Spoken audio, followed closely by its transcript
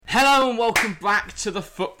Hello and welcome back to the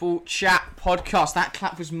Football Chat podcast. That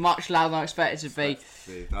clap was much louder than I expected it to be.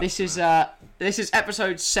 This is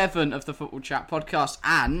episode 7 of the Football Chat podcast,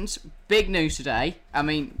 and big news today. I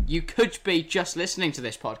mean, you could be just listening to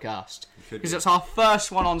this podcast because it's our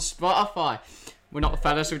first one on Spotify. We're not the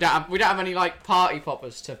fellas, so we don't have any like party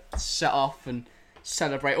poppers to set off and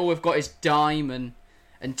celebrate. All we've got is Dime and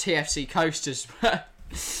TFC coasters.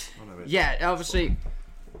 Yeah, obviously,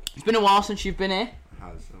 it's been a while since you've been here.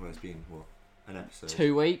 It's been, an episode?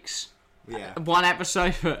 2 weeks. Yeah. One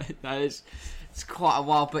episode, but it's quite a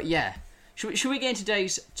while. But yeah, should we get into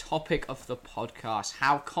today's topic of the podcast?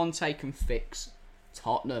 How Conte can fix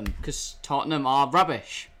Tottenham, because Tottenham are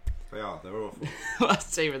rubbish. They are. They're awful.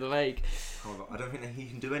 Last team of the league. However, I don't think that he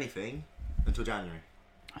can do anything until January.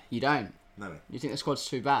 You don't? No. You think the squad's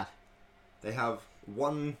too bad? They have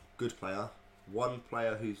one good player, one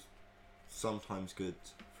player who's sometimes good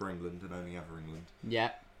for England and only ever England. Yeah.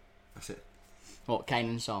 That's it. What, Kane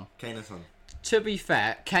and Son? Kane and Son. To be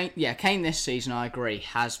fair, Kane this season, I agree,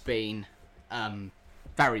 has been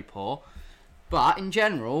very poor. But in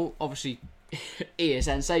general, obviously, he is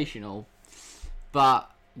sensational. But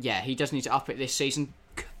yeah, he does need to up it this season.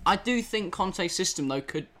 I do think Conte's system, though,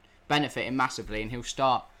 could benefit him massively, and he'll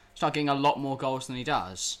start getting a lot more goals than he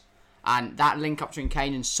does. And that link up between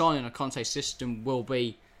Kane and Son in a Conte system will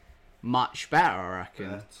be much better, I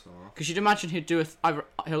reckon. Because you'd imagine he'll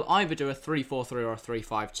either do a 3-4-3 or a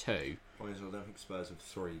 3-5-2. I don't think Spurs have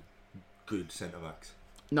 3 good centre backs.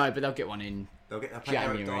 No, but they'll get one in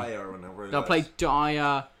January. They'll play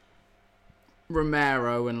Dyer,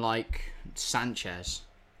 Romero, and like Sanchez.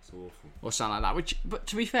 It's awful. Or something like that. But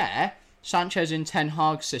to be fair, Sanchez in Ten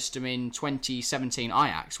Hag's system in 2017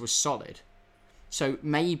 Ajax was solid. So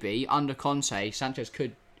maybe under Conte, Sanchez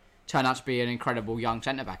could turn out to be an incredible young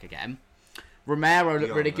centre-back again. Romero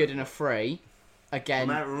looked really good in a free again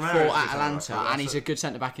for Atalanta, and he's a good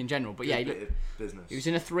centre-back in general. But yeah, he was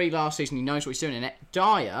in a 3 last season. He knows what he's doing in it.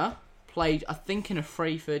 Dyer played, I think, in a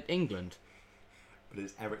 3 for England. But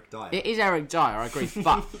it's Eric Dyer. It is Eric Dyer, I agree.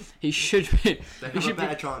 But he should be... They have a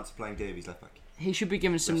better chance of playing Davies left-back. He should be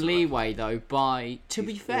given some leeway, though, by... To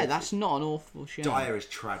be fair, that's not an awful show. Dyer is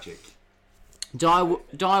tragic.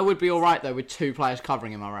 Dyer would be alright, though, with 2 players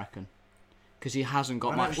covering him, I reckon. Because he hasn't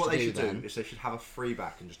got much to do. What they should do is they should have a 3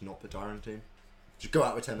 back and just not put Dyer in the team. Just go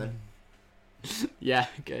out with 10 then. Yeah,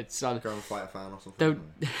 good. So go and fight a fan or something.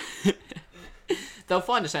 They'll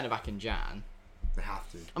find a centre-back in Jan. They have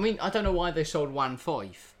to. I mean, I don't know why they sold Juan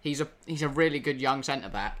Foyth. He's a really good young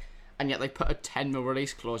centre-back, and yet they put a 10 mil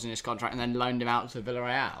release clause in his contract and then loaned him out to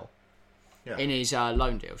Villarreal. Yeah. In his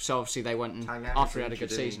loan deal. So obviously they went and, after he had a good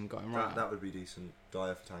season, got him right. That would be decent.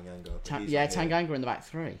 Dyer for Tanganga. Tanganga in the back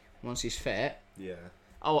 3 once he's fit. Yeah.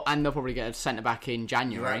 Oh, and they'll probably get a centre back in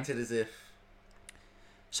January. You acted as if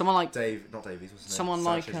someone like not Davies. Someone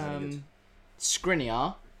like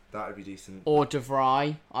Skriniar. That would be decent. Or De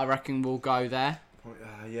Vrij, I reckon, will go there.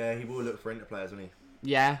 Yeah, he will look for Inter players, won't he?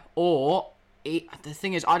 Yeah. Or the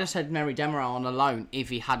thing is, I just had Merry Demiral on a loan if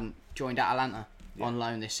he hadn't joined Atalanta. Yeah. On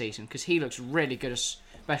loan this season, because he looks really good,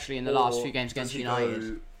 especially in the last few games against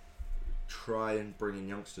United. Try and bring in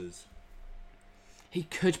youngsters. He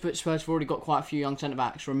could, but Spurs have already got quite a few young centre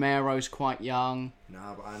backs. Romero's quite young.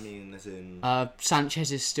 No, but I mean, as in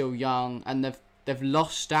Sanchez is still young, and they've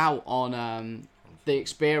lost out on the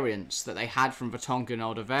experience that they had from Vertonghen and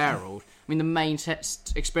Alderweireld. I mean, the main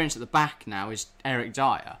experience at the back now is Eric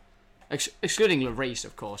Dyer, excluding Lloris,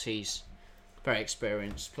 of course. He's very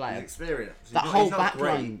experienced player. He's experienced. That whole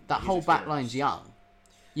backline's young.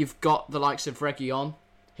 You've got the likes of Reguilon,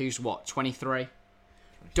 who's 23.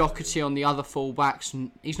 Doherty on the other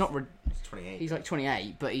fullbacks. He's not. He's 28. He's like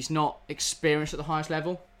 28, but he's not experienced at the highest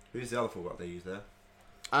level. Who's the other fullback they use there?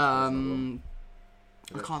 I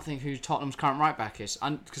can't think who Tottenham's current right back is,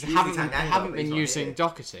 because they haven't been using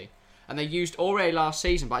Doherty, and they used Aurier last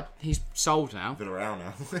season, but he's sold now. Villarreal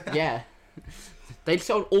now. Yeah. They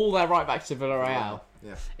sold all their right backs to Villarreal.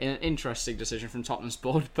 Yeah. In an interesting decision from Tottenham's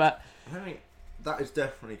board, but I mean, that is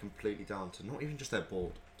definitely completely down to not even just their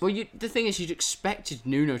board. Well, the thing is, you'd expected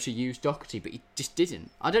Nuno to use Doherty, but he just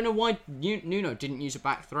didn't. I don't know why Nuno didn't use a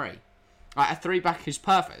back 3. Right, a 3 back is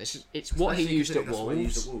perfect. It's what he used at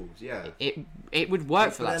Wolves. Yeah. It would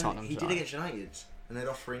work for that Tottenham. He did against United, and they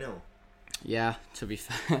lost 3-0. Yeah, to be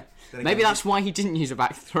fair. Maybe that's why he didn't use a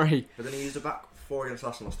back 3. But then he used a back 4 against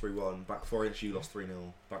Arsenal, lost 3-1. Back 4 against you, lost 3-0.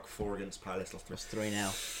 Back 4 against Palace, lost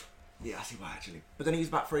 3-0. Yeah, I see why, actually. But then he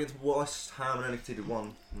used back 3 against West Ham and only conceded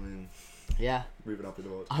 1. I mean, yeah. Moving up in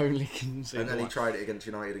the world. Only conceded. And then he tried it against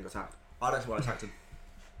United and got sacked. I don't see why I sacked him.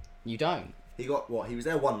 You don't? He got what? He was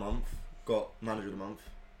there 1 month, got manager of the month.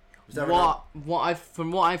 What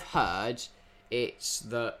from what I've heard, it's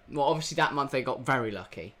that obviously that month they got very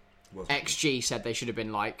lucky. XG said they should have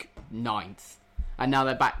been like 9th, and now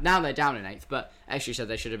they're back. Now they're down in 8th, but XG said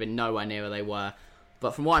they should have been nowhere near where they were.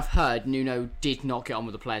 But from what I've heard, Nuno did not get on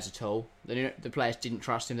with the players at all. The players didn't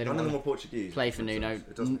trust him. They None of them were Portuguese. Play for Nuno.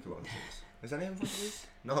 It does make a lot of sense. Is any of them Portuguese?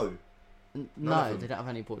 No. No, they don't have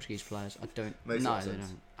any Portuguese players. I don't. Makes no, they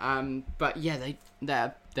don't. But yeah,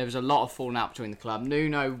 there was a lot of falling out between the club.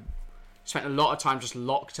 Nuno spent a lot of time just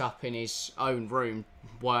locked up in his own room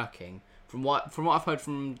working. From what I've heard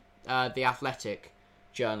from the Athletic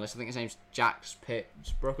journalist, I think his name's Jack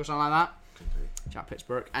Pittsbrook or something like that. Jack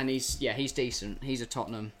Pittsbrook, and he's decent. He's a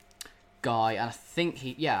Tottenham guy, and I think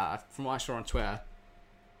from what I saw on Twitter,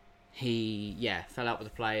 he fell out with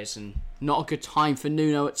the players, and not a good time for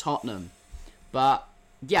Nuno at Tottenham. But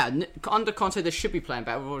yeah, under Conte they should be playing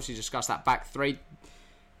better. We've obviously discussed that back three.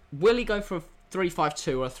 Will he go for a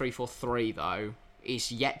 3-5-2 or a 3-4-3 though?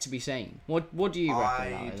 Is yet to be seen. What do you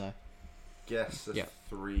reckon about it though? Guess a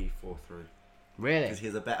 3-4-3. Really? Because he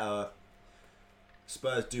has a better.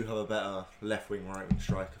 Spurs do have a better left wing, right wing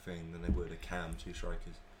striker thing than they would a Cam, 2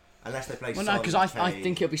 strikers. Unless they play. Well, no, because I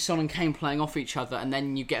think it'll be Son and Kane playing off each other, and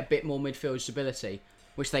then you get a bit more midfield stability,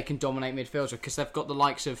 which they can dominate midfield with, because they've got the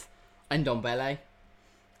likes of Ndombele.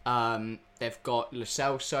 They've got Lo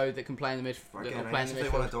Celso that can play in the midfield. If they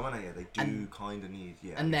want to dominate it, they do kind of need.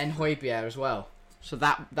 Yeah. And then Højbjerg as well. So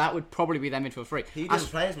that would probably be their midfield 3. He doesn't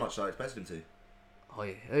play as much, so I expected him to.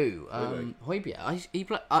 Who? Højbjerg. He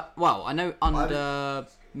played. Well, I know under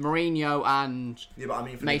Mourinho and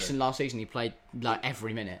Mason last season, he played like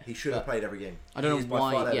every minute. He should have played every game. I don't know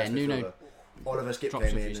why. Yeah, Nuno. Oliver Skip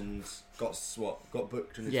came in and got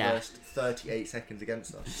booked in his first 38 seconds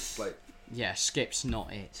against us. Skip's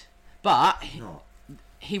not it, but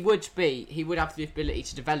he would have the ability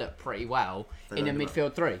to develop pretty well in a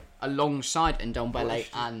midfield 3 alongside Ndombele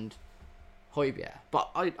and Højbjerg.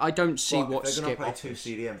 But I don't see what Skip Skip offers. If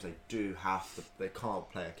they're going to play 2 CDMs, they can't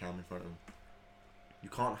play a Cam in front of them. You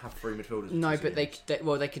can't have 3 midfielders. No, but they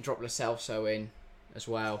could drop Lo Celso in as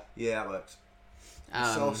well. Yeah, that works. Lo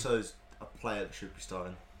Celso's a player that should be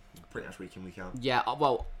starting pretty much week in, week out. Yeah,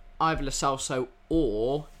 well, either Lo Celso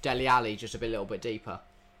or Dele Alli, just a little bit deeper.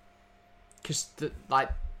 Because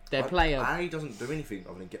their player. Alli doesn't do anything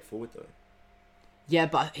other than get forward though. Yeah,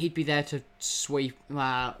 but he'd be there to sweep.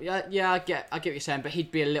 Well, I get what you're saying, but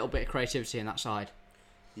he'd be a little bit of creativity in that side.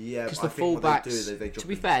 Yeah, because the fullbacks. To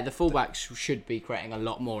be fair, the fullbacks should be creating a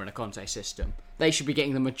lot more in a Conte system. They should be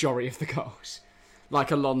getting the majority of the goals,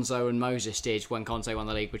 like Alonso and Moses did when Conte won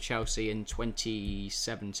the league with Chelsea in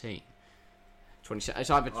 2017. It's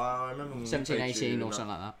either 17, 18 or something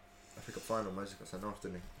like that. I think at final Moses got sent off,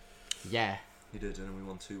 didn't he? Yeah, he did, and then we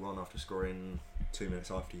won 2-1 after scoring 2 minutes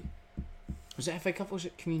after. Was it FA Cup or was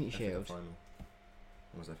it Community Shield? Final.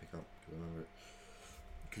 Or was it FA Cup? I remember it.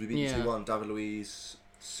 Because we beat 2-1. David Luiz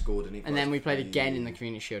scored an equaliser. And then we played again in the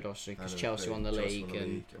Community Shield, obviously, because Chelsea won the league.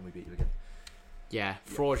 And we beat you again. Yeah,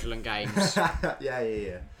 fraudulent games.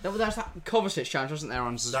 Yeah. There was that Kovacic challenge, wasn't there,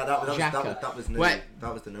 on Xhaka? That was new.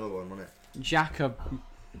 That was the newer one, wasn't it? Xhaka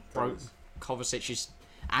broke Kovacic's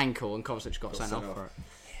ankle and Kovacic got sent off for it.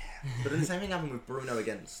 But then the same thing happened with Bruno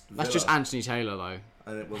against Villa. That's just Anthony Taylor, though.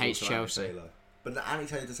 And it was hates Chelsea. But Anthony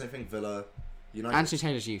Taylor did the same thing, Villa, United. Anthony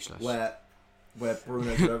Taylor's useless. Where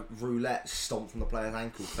Bruno's roulette stomped from the player's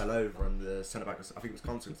ankle, fell over, and the centre-back, I think it was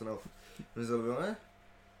Conte, enough. It was that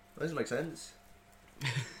doesn't make sense.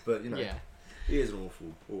 But, yeah. He is an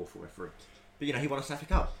awful referee. But, he won a FA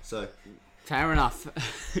Cup, so... Fair enough.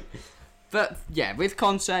 But, yeah, with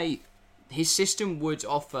Conte, his system would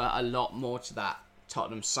offer a lot more to that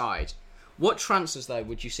Tottenham side. What transfers, though,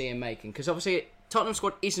 would you see him making? Because, obviously, Tottenham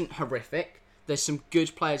squad isn't horrific. There's some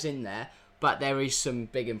good players in there, but there is some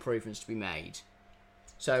big improvements to be made.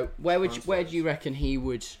 So, where do you reckon he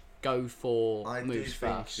would go for moves first? I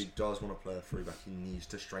do think if he does want to play a 3-back, he needs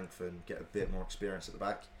to strengthen, get a bit more experience at the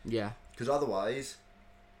back. Yeah. Because otherwise,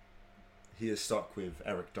 he is stuck with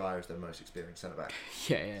Eric Dyer as their most experienced centre-back.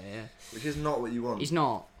 Yeah. Which is not what you want. He's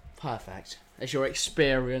not perfect. As your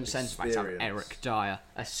experienced centre-back, have Eric Dyer,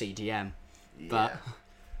 a CDM. Yeah. But...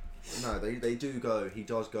 No, they do go... He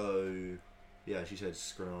does go... Yeah, she said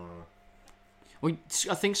Skriniar. Well,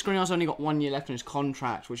 I think Skriniar's only got 1 year left on his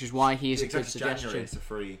contract, which is why he is a good suggestion. January, it's a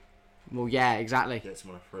free. Well, yeah, exactly. Gets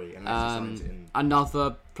him on a free.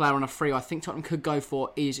 Another player on a free I think Tottenham could go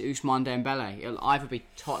for is Ousmane Dembele. It'll either be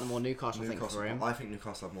Tottenham or Newcastle, I think, for him. I think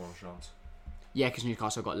Newcastle have more of a chance. Yeah, because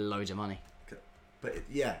Newcastle have got loads of money. Okay. But,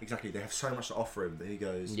 yeah, exactly. They have so much to offer him that he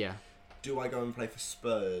goes... Yeah. Do I go and play for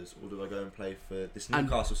Spurs or do I go and play for this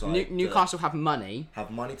Newcastle side? Newcastle have money.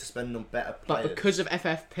 Have money to spend on better players. But because of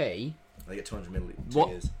FFP, They get 200 million What?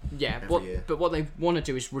 years. Yeah, Year. but what they want to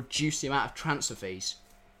do is reduce the amount of transfer fees.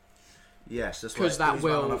 Yes, that's because right. that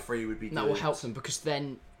will help them, because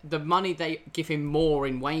then the money they give him more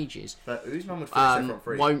in wages but Usman would finish everyone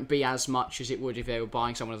free. Won't be as much as it would if they were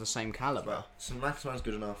buying someone of the same caliber. So Maximan's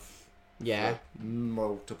good enough. Yeah, for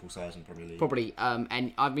multiple sides in Premier League. Probably.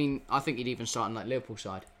 And I mean, I think he'd even start in like Liverpool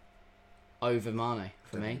side over Mane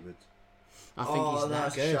for me. I think he's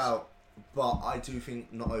that good. Shout. But I do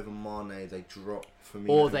think not over Mane. They drop Firmino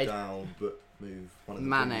or they down, but move one of the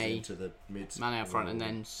Mane into the mid. Mane up front, and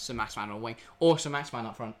then Sir Maximan on wing, or Sir Maximan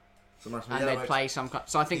up front. And they'd play some.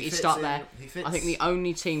 So I think he'd start there. I think the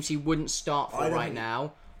only teams he wouldn't start for right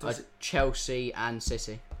now are Chelsea and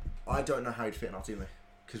City. I don't know how he'd fit in our team though,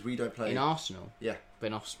 because we don't play in Arsenal. Yeah,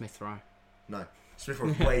 been off Smith Rowe. No, Smith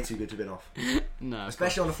Rowe's way too good to have been off. No,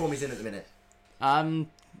 especially on the form he's in at the minute.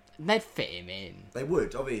 They'd fit him in. They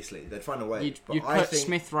would, obviously. They'd find a way. You'd put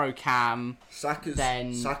Smith Rowe, Cam.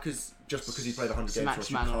 Saka's just because he played 100 games for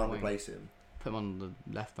us, you can't replace him. Put him on the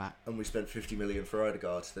left back. And we spent 50 million for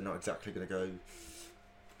Odegaard, so they're not exactly going to go.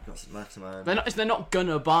 Got Maximan. They're not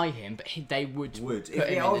gonna buy him, but they would put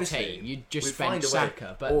him in the team. You'd just spend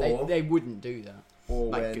Saka, but they wouldn't do that.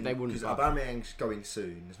 Or they wouldn't. Because Aubameyang's going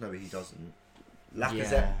soon. There's no way he doesn't.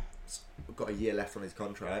 Lacazette's got a year left on his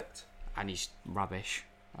contract, and he's rubbish.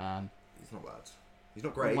 He's not bad. He's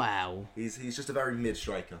not great. Wow. He's just a very mid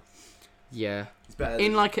striker. Yeah. He's better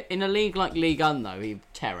in a league like Ligue 1 though, he'd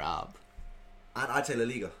tear it up. And I'd say La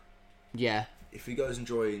Liga. Yeah. If he goes and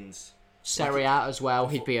joins Serie A as well,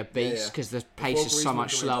 he'd be a beast because the pace is so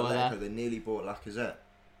much slower there. They nearly bought Lacazette,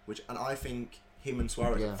 and I think him and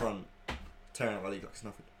Suarez up front tearing out La Liga like it's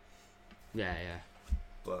nothing. Yeah.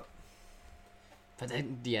 But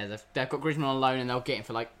they've got Griezmann on loan and they'll get him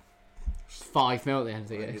for like 5 mil at the end of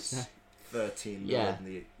the year. It's 13 mil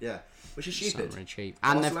which is stupid. Really cheap.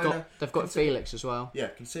 And they've got Felix as well. Yeah,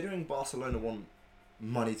 considering Barcelona want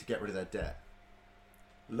money to get rid of their debt,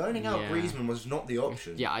 loaning out Griezmann was not the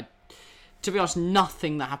option. Yeah, to be honest,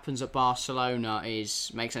 nothing that happens at Barcelona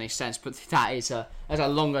makes any sense. But that is a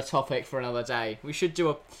longer topic for another day. We should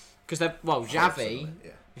do Xavi.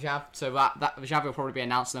 Xavi will probably be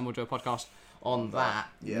announced, and then we'll do a podcast on that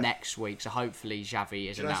next week. So hopefully Xavi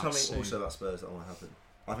is announced. Something soon. Also about Spurs that I want to happen.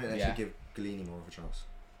 I think they should give Galini more of a chance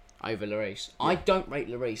over Lloris. Yeah. I don't rate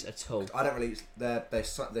Lloris at all. I don't really.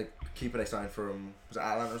 The keeper they signed from was it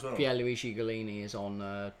Atalanta as well. Pierluigi Galini is on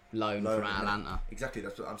loan from Atalanta. Exactly,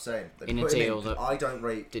 that's what I'm saying. In a deal that I don't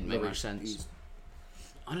rate. Didn't make much sense.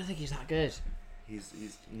 I don't think he's that good.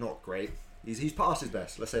 He's not great. He's past his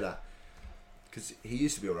best. Let's say that, because he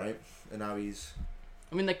used to be alright, and now he's.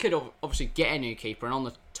 I mean, they could obviously get a new keeper, and on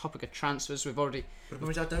the topic of transfers, we've already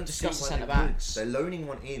discussed the centre backs. They're loaning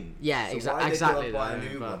one in. Yeah, so exactly.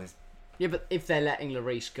 Yeah, but if they're letting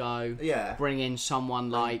Lloris go, bring in someone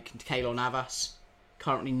like Keylor Navas,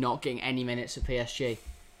 currently not getting any minutes at PSG.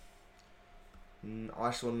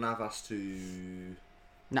 I saw Navas to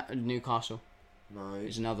Newcastle. No,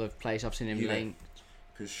 it's another place I've seen him linked.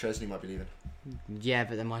 Because Szczesny might be leaving. Yeah,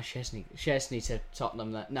 but then why Szczesny to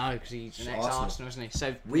Tottenham? No, because he's an ex-Arsenal, isn't he?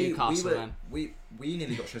 So Newcastle we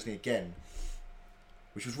nearly got Szczesny again,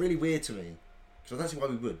 which was really weird to me, because I don't see why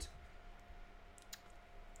we would.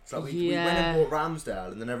 So we went and bought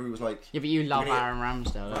Ramsdale, and then everyone was like... Yeah, but you love Aaron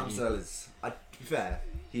Ramsdale, don't you? Ramsdale is... to be fair,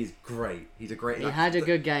 he's great. He's a great... He had a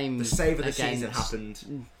good game. The save of the season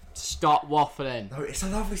happened... Stop waffling. No, it's a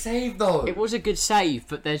lovely save, though. It was a good save,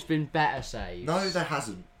 but there's been better saves. No, there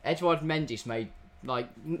hasn't. Edouard Mendy's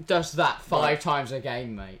does that 5 times a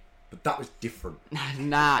game, mate. But that was different.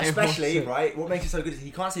 Nah, especially, right? What makes it so good is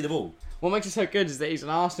he can't see the ball. What makes it so good is that he's an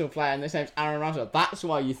Arsenal player and this name's Aaron Ramsdale. That's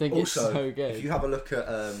why you think it's so good. If you have a look at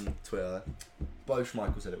Twitter, Bo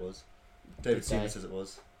Schmeichel said it was. David Seaman says it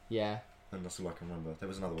was. Yeah. And that's all I can remember. There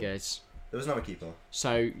was another one. Good. There was another keeper.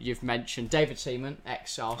 So you've mentioned David Seaman,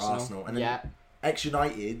 ex-Arsenal. And then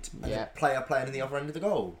ex-United, and player playing in the other end of the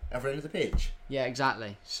goal, other end of the pitch. Yeah,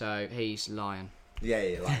 exactly. So he's lying.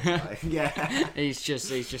 Yeah, lying. Yeah. he's just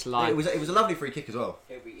lying. It was a lovely free kick as well.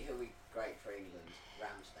 He'll be great for England,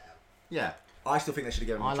 Ramsdale. Yeah, I still think they should have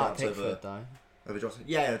given him a chance over Johnson.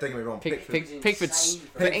 Yeah, don't get me wrong. Pickford's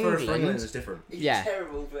for England is different. He's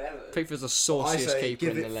terrible for Everton. Pickford's the sauciest keeper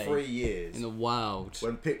in the league. Give it 3 years in the world.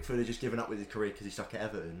 When Pickford had just given up with his career because he's stuck at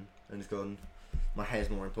Everton and he's gone, my hair's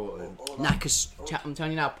more important. Because I'm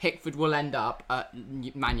telling you now, Pickford will end up at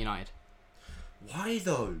Man United. Why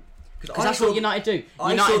though? Because that's what United do.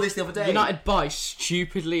 I saw this the other day. United buy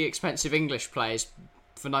stupidly expensive English players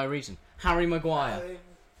for no reason. Harry Maguire.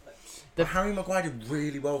 Harry Maguire did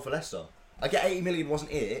really well for Leicester. I get 80 million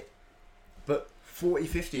wasn't it, but 40,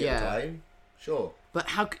 50 at the time, sure. But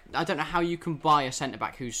I don't know how you can buy a centre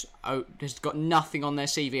back who's has got nothing on their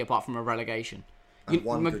CV apart from a relegation. And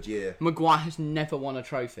one good year. Maguire has never won a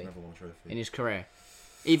trophy. Never won a trophy in his career.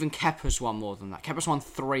 Even Kepa's won more than that. Kepa's won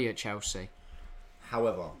 3 at Chelsea.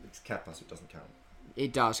 However, it's Kepa, so it doesn't count.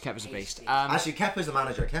 It does. Kepa's a beast. Actually, Kepa's the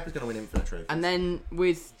manager. Kepa's going to win infinite trophies. And then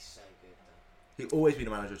with... He's so good, though. He'll always be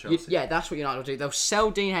the manager of Chelsea. Yeah, that's what United will do. They'll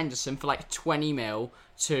sell Dean Henderson for like 20 mil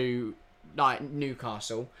to like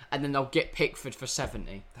Newcastle, and then they'll get Pickford for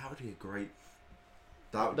 70. That would be a great...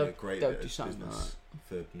 That would be a great bit of business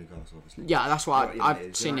for Newcastle, obviously. Yeah, that's why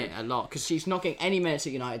I've seen it a lot, because he's not getting any minutes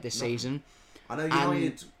at United this season. I know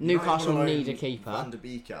United... Newcastle need a keeper. Van der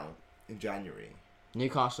Beek out in January.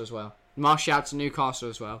 Newcastle as well. Martial to Newcastle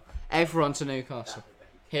as well. Everyone to Newcastle.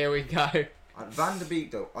 Here we go. Van der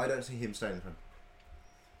Beek, though, I don't see him staying with him.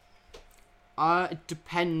 It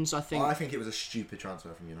depends, I think. I think it was a stupid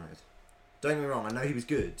transfer from United. Don't get me wrong, I know he was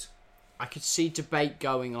good. I could see debate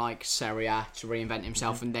going like Serie A to reinvent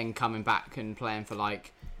himself and then coming back and playing for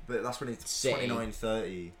like... But that's when he's City. 29,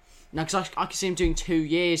 30. No, because I could see him doing 2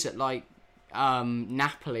 years at like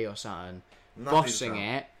Napoli or something, bossing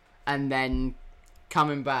it, and then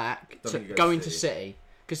coming back, going to City.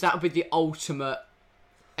 Because that would be the ultimate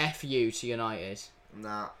FU to United.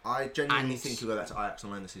 Nah, I genuinely think he'll go back to Ajax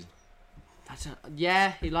on loan this season.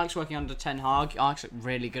 Yeah, he likes working under Ten Hag. Ajax look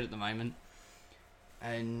really good at the moment.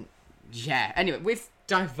 And yeah, anyway, we've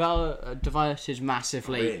diverted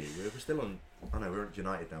massively. Really? We're still on... I know, we're at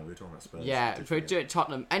United now. We were talking about Spurs. Yeah, if we do it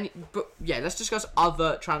Tottenham. But yeah, let's discuss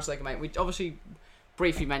other transfers they can make. We obviously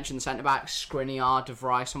briefly mentioned the centre-backs, Skriniar, De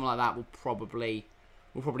Vrij, someone like that will probably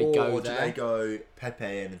go Or there. do they go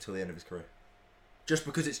Pepe in until the end of his career? Just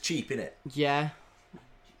because it's cheap, innit? Yeah.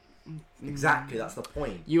 Exactly, that's the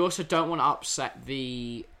point. You also don't want to upset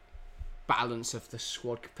the balance of the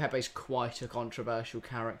squad. Pepe's quite a controversial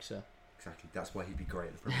character. Exactly, that's why he'd be great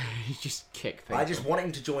in the Premier League. You just kick people. I just want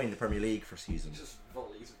him to join the Premier League for a season. Just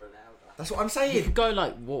volleys Ronaldo. That's what I'm He saying. could go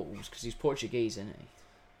like Wolves because he's Portuguese, isn't he?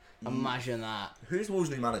 Imagine that. Who's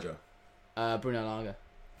Wolves' new manager? Bruno Laga.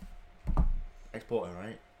 Ex-Porto,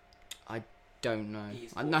 right? I don't know.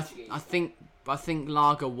 He's I Portuguese, think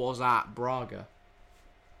Laga was at Braga.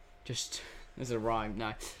 Just as a rhyme.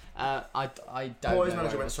 No. I don't know. Porto's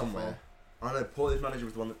manager went somewhere. I know, Porto's manager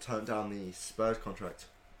was the one that turned down the Spurs contract.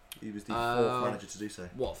 He was the fourth manager to do so.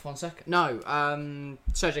 What, Fonseca? No,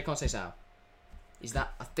 Sergio Conceição. Is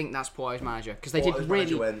that? I think that's Porto's manager because they did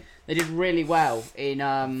really well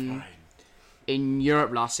in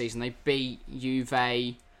Europe last season. They beat Juve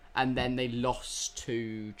and then they lost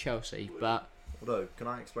to Chelsea. But although, can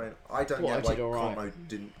I explain? I don't Porto get did why alright.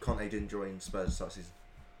 Conte didn't join Spurs this last season.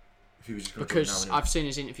 If he was just because I've seen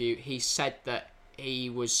his interview, he said that he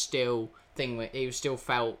was still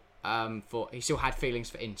felt he still had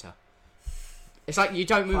feelings for Inter. It's like you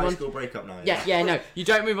don't move high on. school breakup now. No, you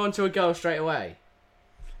don't move on to a girl straight away.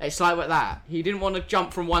 It's like that. He didn't want to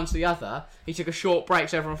jump from one to the other. He took a short break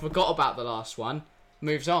so everyone forgot about the last one.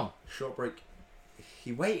 Moves on. Short break.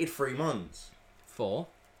 He waited 3 months. 4.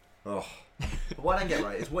 Oh, but what I don't get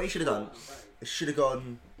right is what he should have done. He should have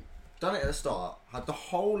done it at the start. Had the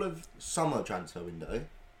whole of summer transfer window,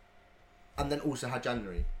 and then also had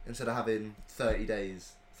January instead of having 30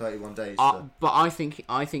 days, 31 days. But I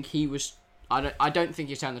think he was. I don't think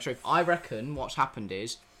he's telling the truth. I reckon what's happened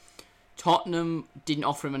is Tottenham didn't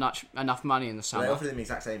offer him enough money in the summer. They offered him the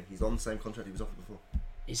exact same. He's on the same contract he was offered before.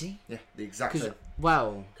 Is he? Yeah, the exact same.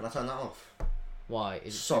 Well, can I turn that off? Why?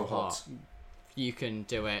 Is it so too hot? You can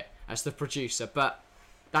do it as the producer, but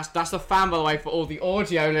that's the fan, by the way, for all the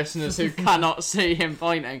audio listeners who cannot see him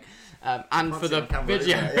pointing, and for the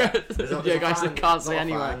video, video guys that can't see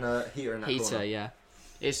anyway. Heater, yeah.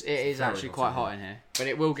 It is actually quite hot in here, but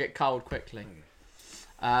it will get cold quickly.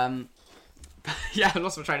 Yeah, I've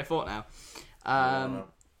lost my train of thought now.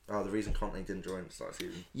 The reason Conte didn't join the start of the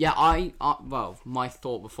season. Yeah, well, my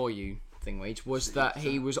thought before you was that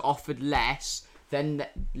he was offered less. Then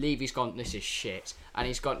Levy's gone, this is shit, and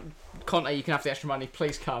he's gone, Conte, you can have the extra money,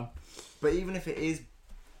 please come. But even if it is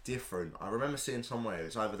different, I remember seeing somewhere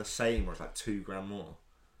it's either the same or it's like $2,000 more,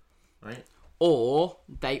 right? Or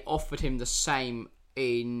they offered him the same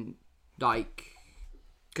in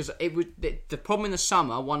because it was the problem in the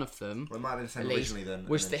summer. One of them, well, it might have been the same originally then,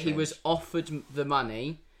 was that he was offered the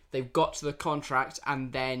money. They got to the contract,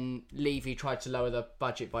 and then Levy tried to lower the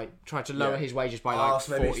budget lower his wages by like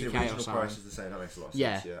 40k or something. Price is the same. That makes a lot of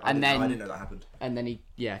sense. Yeah, I didn't know that happened. And then he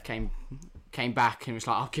came back and was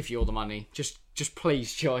like, "I'll give you all the money. Just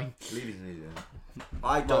please join." Levy's an idiot.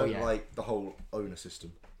 I don't like the whole owner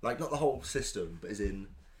system. Like not the whole system, but as in,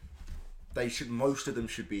 most of them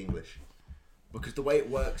should be English. Because the way it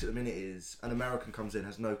works at the minute is an American comes in,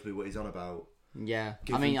 has no clue what he's on about. Yeah.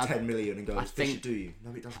 Gives him 10 million and goes, I think, should do you?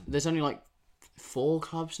 No, it doesn't. There's only like 4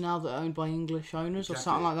 clubs now that are owned by English owners or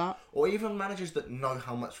something like that. Or even managers that know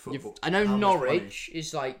how much football. I know Norwich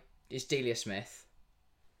is Delia Smith.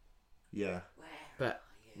 Yeah. But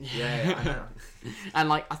Yeah, I know. and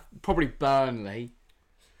like probably Burnley.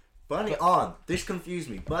 Burnley aren't. This confused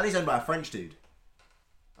me. Burnley's owned by a French dude.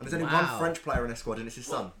 And there's only one French player in their squad and it's his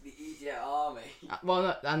son. The Idiot Army.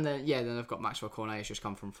 Then they've got Maxwell Cornet, who's just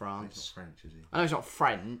come from France. He's not French, is he? I know he's not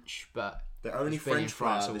French, but The only he's been in French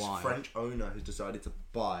France player a this while. French owner has decided to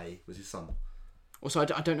buy was his son. Also, I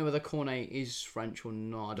don't know whether Cornet is French or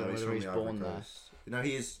not. I don't know whether he's from the born Ivory there. Coast. No,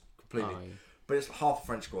 he is completely. Oh, yeah. But it's half the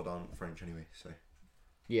French squad aren't French anyway, so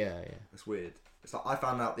Yeah. it's weird. It's like I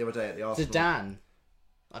found out the other day at the Arsenal. Zidane.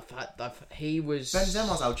 He was...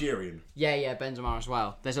 Benzema's Algerian. Yeah, Benzema as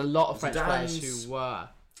well. There's a lot of French players who were.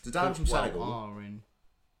 Zidane's from Senegal. Are in...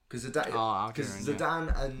 Because Algerian,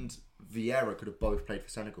 Zidane and Vieira could have both played for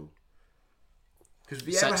Senegal. Because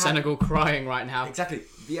Vieira Senegal crying right now. Exactly.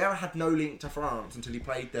 Vieira had no link to France until he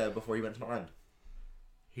played there before he went to Milan.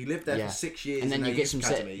 He lived there for 6 years. And then you get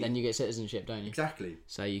then you get citizenship, don't you? Exactly.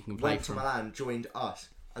 So you can play Went to Milan, joined us.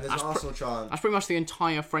 And there's That's an Arsenal chant. That's pretty much the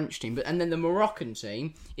entire French team. And then the Moroccan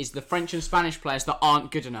team is the French and Spanish players that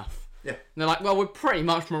aren't good enough. Yeah. And they're like, well, we're pretty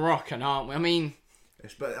much Moroccan, aren't we? I mean...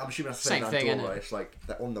 But I'm assuming that's the same same thing, Andorra. isn't it? It's like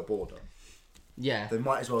they're on the border. Yeah. They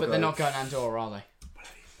might as well But go... they're not going Andorra, are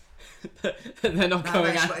they? They're not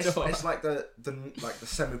going Andorra. It's like the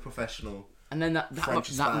semi-professional... And then that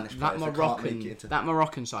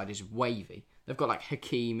Moroccan side is wavy. They've got like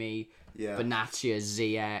Hakimi, Benatia,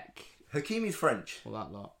 Ziyech. Hakimi's French. All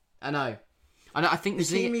that lot. I know. I think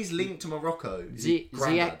Hakimi's linked to Morocco.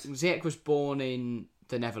 Ziyech was born in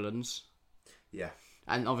the Netherlands. Yeah.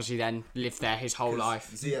 And obviously then lived there his whole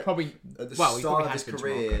life. Ziyech, probably he probably has his been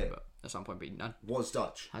career, to Morocco, but at some point been none. Was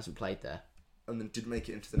Dutch. Hasn't played there. And then did make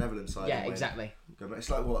it into the Netherlands side. Yeah, exactly. It's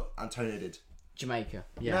like what Antonio did. Jamaica.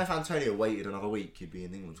 Yeah. You know, if Antonio waited another week, he'd be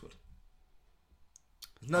in the England squad.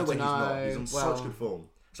 There's no way he's not. He's on such good form.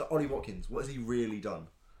 It's like Ollie Watkins. What has he really done?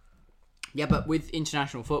 Yeah, but with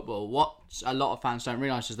international football, what a lot of fans don't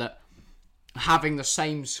realise is that having the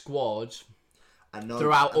same squad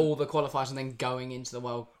throughout all the qualifiers and then going into the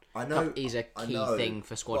World Cup is a key thing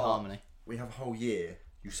for squad harmony. We have a whole year.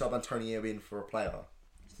 You sub Antonio in for a player.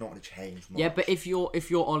 It's not going to change much. Yeah, but if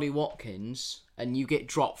you're Ollie Watkins and you get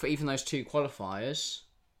dropped for even those 2 qualifiers,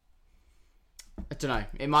 I don't know.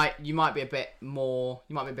 You might be a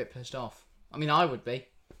bit pissed off. I mean, I would be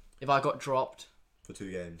if I got dropped for 2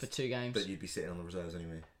 games. But you'd be sitting on the reserves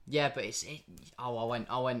anyway. Yeah, but I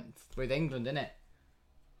went with England, innit?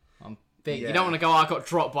 I'm big. Yeah. You don't want to go, I got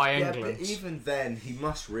dropped by England. Yeah, but even then, he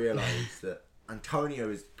must realise that Antonio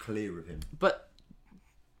is clear of him. But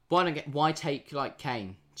why take like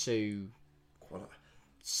Kane to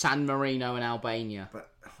San Marino and Albania? But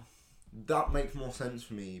that makes more sense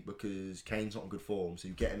for me because Kane's not in good form, so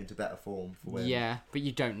you get him into better form for when. Yeah, but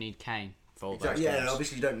you don't need Kane for all those Yeah, games.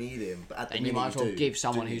 obviously you don't need him, but then you might as well give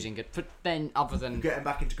someone who's in good. But then, other than you get him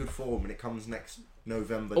back into good form, and it comes next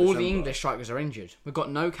November. All December. the English strikers are injured. We've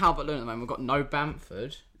got no Calvert-Lewin at the moment. We've got no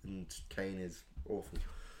Bamford, and Kane is awful.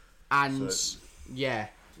 And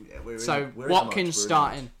Watkins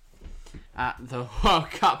starting at the World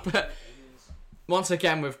Cup. But once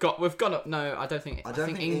again, we've got. No, I don't think. I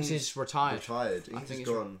think Ings is retired. Ings is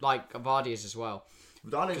gone. Like Vardy is as well.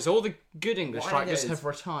 Because all the good English strikers have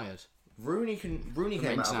retired. Rooney came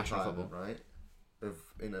out of retirement, right? Of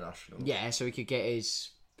international. Yeah, so he could get his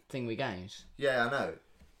thingy games. Yeah, I know.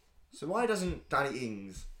 So why doesn't Danny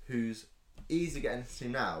Ings, who's easy to get into the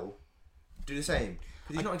team now, do the same?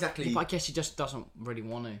 Because he's not exactly. I guess he just doesn't really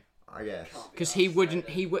want to. I guess. Because he wouldn't.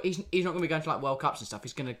 He's not going to be going to like World Cups and stuff.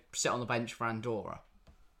 He's going to sit on the bench for Andorra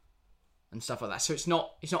and stuff like that. So it's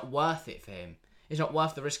not worth it for him. It's not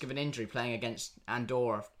worth the risk of an injury playing against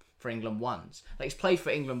Andorra for England once. Like he's played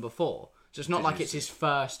for England before, so it's not like it's his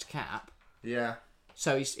first cap. Yeah.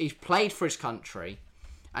 So he's played for his country,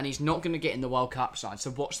 and he's not going to get in the World Cup side.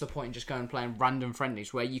 So what's the point in just going and playing random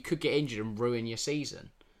friendlies where you could get injured and ruin your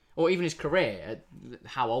season, or even his career? At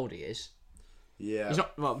how old he is? Yeah. He's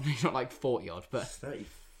not like 40 odd, but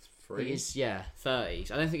 33. He is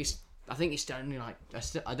 30s. I think he's only like.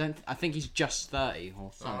 I think he's just 30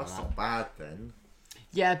 or something. That's like that. not bad then.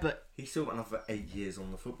 Yeah, but he's still got another 8 years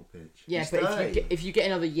on the football pitch. Yeah, he's but 30. if you get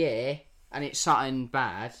another year and it's something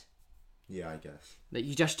bad, yeah, I guess that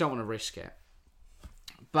you just don't want to risk it.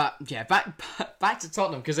 But yeah, back to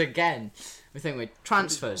Tottenham because again, we think with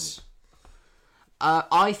transfers.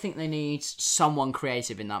 I think they need someone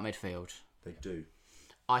creative in that midfield. They do.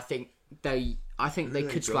 I think they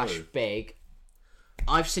could splash big.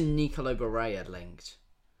 I've seen Nicolo Barella linked,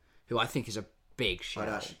 who I think is a big shout.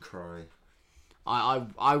 I'd actually cry.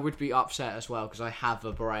 I would be upset as well because I have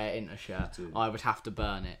a Barella Inter shirt. I would have to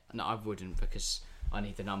burn it. No, I wouldn't because I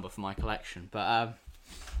need the number for my collection. But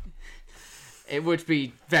it would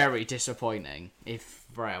be very disappointing if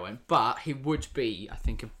Barella went. But he would be, I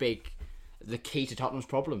think, the key to Tottenham's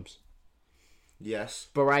problems. Yes.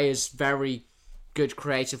 Barella's very good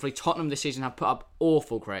creatively. Tottenham this season have put up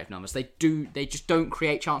awful creative numbers. They just don't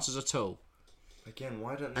create chances at all. Again,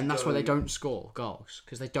 why don't they? And that's why they don't score goals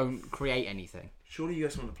because they don't create anything. Surely you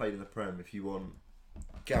guys want to play in the Prem if you want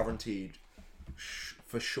guaranteed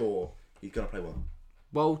for sure he's gonna play well.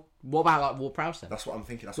 Well, what about like Ward-Prowse then? That's what I'm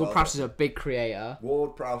thinking. Ward-Prowse is a big creator.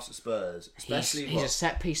 Ward-Prowse at Spurs, especially he's a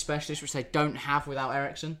set piece specialist, which they don't have without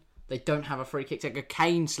Eriksen. They don't have a free kick taker.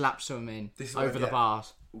 Kane slaps him in over the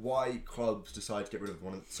bars. Why clubs decide to get rid of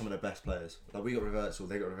some of their best players? Like we got rid of Özil,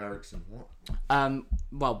 they got rid of Eriksen. What?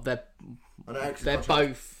 Well, they're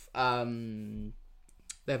both unhappy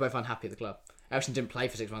at the club. Eriksen didn't play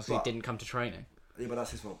for 6 months because he didn't come to training. Yeah, but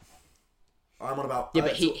that's his fault. I'm on about. Yeah,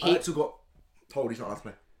 but Özil got told he's not allowed to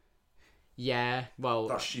play. Yeah, well,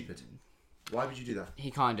 that's stupid. Why would you do that? He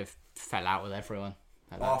kind of fell out with everyone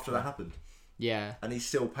after that happened. Yeah, and he's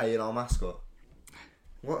still paying our mascot.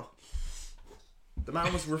 What? The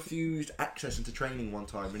man was refused access into training one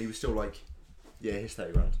time, and he was still like, "Yeah, here's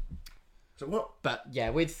 30 grand." So what? But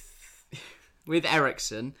yeah, with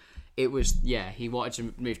Eriksen, it was he wanted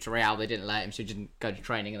to move to Real. They didn't let him, so he didn't go to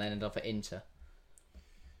training, and then ended up at Inter.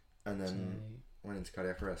 And then went into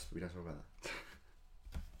cardiac arrest. But we don't talk about that.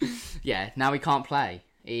 Yeah, now he can't play.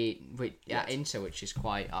 At Inter, which is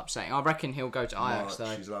quite upsetting. I reckon he'll go to Ajax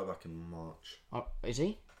though. He's allowed back in March. Is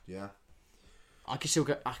he? Yeah. I could still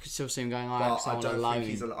see him going Ajax on a loan. I think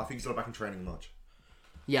he's allowed back in training in March.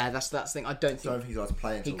 Yeah, that's the thing. I don't think he's allowed to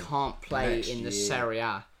play. He can't play in the Serie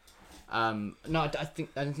A. No, I don't think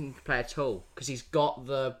he can play at all because he's got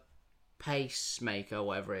the pacemaker,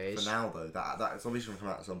 whatever it is. For now, though, that's obviously going to come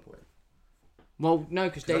out at some point. Well, no,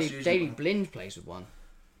 because Daley Blind plays with one.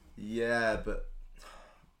 Yeah, but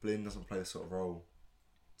Blind doesn't play the sort of role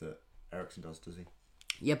that Eriksen does he?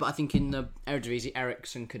 Yeah, but I think in the Eredivisie,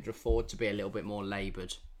 Eriksen could afford to be a little bit more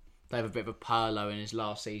laboured. They have a bit of a Pirlo in his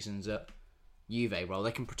last seasons at Juve role.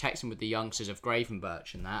 They can protect him with the youngsters of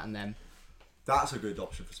Gravenberch and that, and then that's a good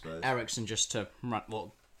option for Spurs. Eriksen just to run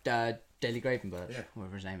Daley Gravenberch,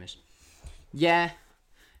 whatever his name is. Yeah,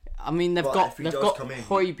 I mean they've got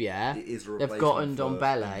Højbjerg, they've got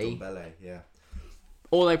Ndombele, yeah.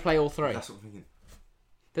 Or they play all three. That's what I'm thinking.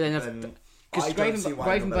 But then because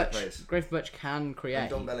Gravenberch can create.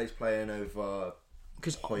 Ndombele's playing over.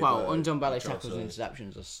 Because Ndombele's tackles and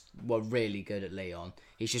interceptions were really good at Lyon.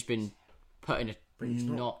 He's just been put in a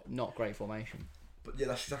not great formation. But yeah,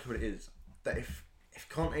 that's exactly what it is. That if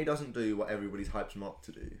Conte doesn't do what everybody's hyped him up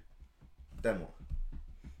to do, then what?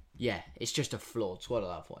 Yeah, it's just a flawed squad at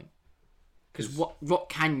that point. Because what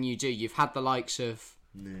can you do? You've had the likes of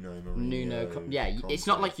Nuno. It's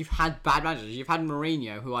not like you've had bad managers. You've had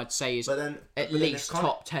Mourinho, who I'd say is at least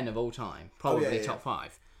top 10 of all time, probably top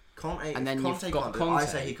 5. Conte, and then Conte you've got Conte, I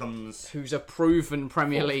say he comes, who's a proven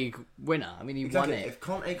Premier League winner. I mean, he won it. If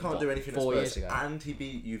Conte can't do anything at Spurs, and he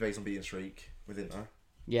beat Juve's unbeaten streak with Inter.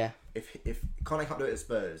 Yeah. If Conte can't do it at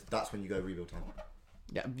Spurs, that's when you go rebuild time.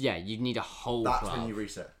 Yeah, you need a whole. That's when you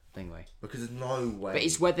reset. Anyway, because there's no way. But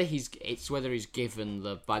it's whether he's given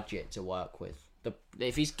the budget to work with.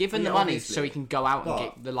 If he's given the money so he can go out and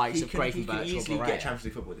get the likes of Gravenberch or He can easily get Champions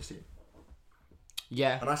League football this team.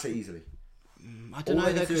 Yeah, and I say easily. I don't know.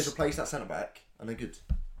 All they have to do is replace that centre back, and they're good.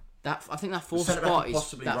 I think that fourth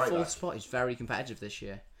spot is very competitive this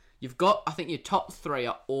year. I think your top 3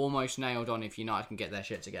 are almost nailed on if United can get their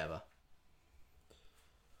shit together.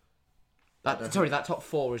 That top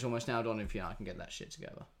 4 is almost nailed on if United can get that shit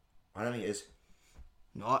together. I don't think it is.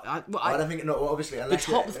 No, I don't think. No, obviously,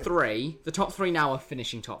 the top three now are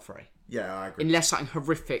finishing top 3. Yeah, I agree. Unless something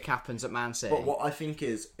horrific happens at Man City. But what I think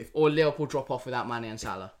is, or Liverpool drop off without Mane and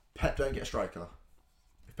Salah. Pep don't get a striker.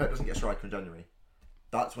 If Pep doesn't get a striker in January,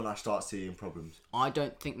 that's when I start seeing problems. I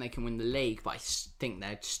don't think they can win the league, but I think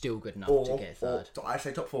they're still good enough to get third. I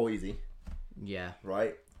say top 4 easy. Yeah.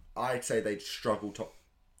 Right? I'd say they'd struggle top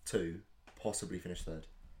 2, possibly finish third.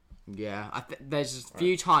 Yeah. There's a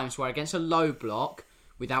few times where against a low block,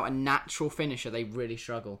 without a natural finisher, they really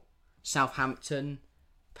struggle. Southampton,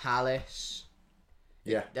 Palace.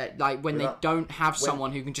 Yeah. Like when they don't have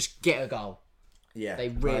someone who can just get a goal. Yeah. They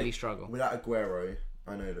really struggle. Without Aguero,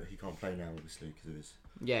 I know that he can't play now, obviously, because of his...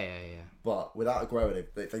 Yeah. But without Aguero,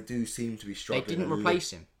 they do seem to be struggling. They didn't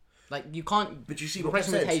replace him. Like, you can't But you see what replace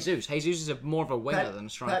him Pep with said? Jesus. Jesus is more of a winger than a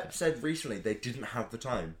striker. Pep said recently they didn't have the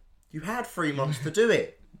time. You had 3 months to do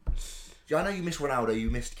it. I know you missed Ronaldo, you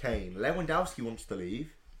missed Kane. Lewandowski wants to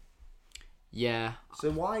leave. Yeah. So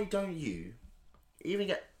why don't you even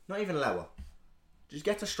get, not even lower, just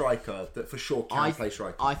get a striker that for sure can play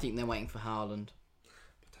striker? I think they're waiting for Haaland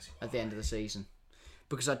at the end of the season.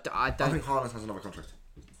 Because I don't... I think Haaland has another contract.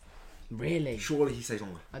 Really? Surely he stays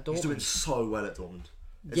longer. He's doing so well at Dortmund.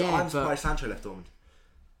 I'm surprised Sancho left Dortmund.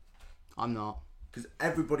 I'm not. Because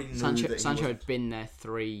everybody knew Sancho had been there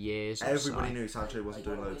 3 years. Everybody knew Sancho wasn't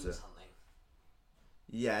doing loads of it.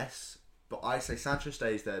 Yes, but I say Sancho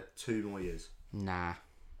stays there 2 more years. Nah.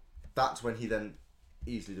 That's when he then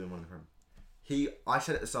easily doing well in the Premier. I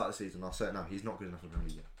said at the start of the season, I'll say it now, he's not good enough for the Premier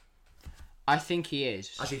League yet. I think he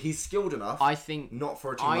is. Actually, he's skilled enough. I think not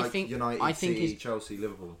for a team like United, City, Chelsea,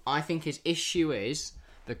 Liverpool. I think his issue is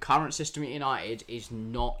the current system at United is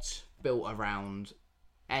not built around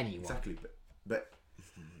anyone. Exactly, but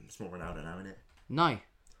it's not Ronaldo now, isn't it? No.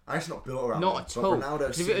 It's not built around not him. At all.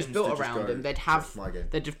 Because if it was built around him,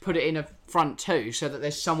 they'd just put it in a front two so that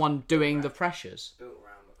there's someone doing the pressures. Built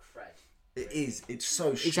around McFred. It is. It's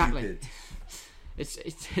so exactly. stupid.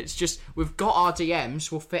 It's just we've got our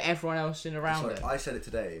DMs. We'll fit everyone else in around it. I said it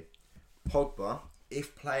today. Pogba,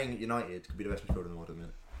 if playing at United, could be the best midfielder in the world at the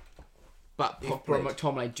minute. But Pogba and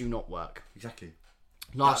McTominay do not work. Exactly.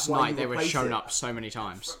 Last night they were shown up so many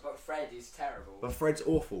times. But Fred is terrible. But Fred's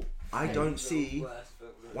awful. I don't see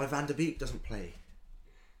why Van der Beek doesn't play.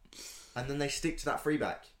 And then they stick to that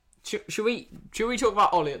 3-back. Should we talk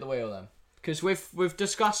about Ole at the wheel then? Because we've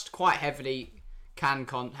discussed quite heavily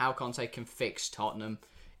how Conte can fix Tottenham.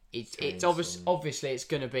 It's obviously it's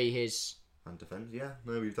going to be his. And defend, yeah.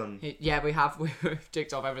 No, we've done. Yeah, we've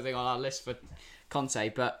ticked off everything on our list for Conte,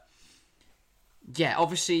 but yeah,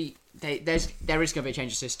 obviously there is going to be a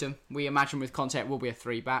change of system. We imagine with Conte it will be a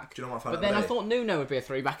 3-back. Do you know what I found? But then I thought Nuno would be a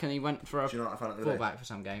 3-back, and he went for a 4-back for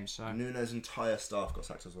some games. So Nuno's entire staff got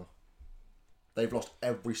sacked as well. They've lost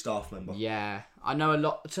every staff member. Yeah, I know a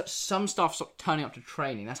lot. Some staff stopped turning up to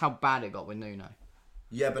training. That's how bad it got with Nuno.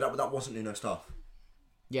 Yeah, but that wasn't Nuno's staff.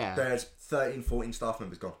 Yeah. There's 13, 14 staff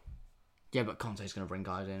members gone. Yeah, but Conte's going to bring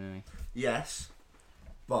guys in, isn't he? Yes,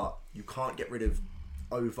 but you can't get rid of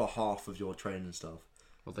over half of your training staff.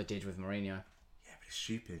 What they did with Mourinho. Yeah, but it's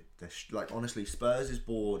stupid. Honestly, Spurs'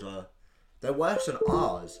 board they're worse than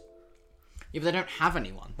ours. Yeah, but they don't have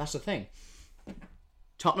anyone. That's the thing.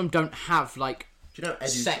 Tottenham don't have Do you know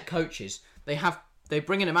set coaches. They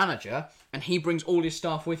bring in a manager and he brings all his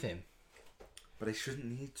staff with him. But they shouldn't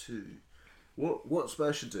need to. What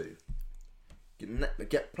Spurs should do?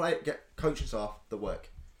 Get coaching staff that work.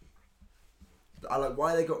 I like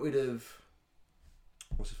why they got rid of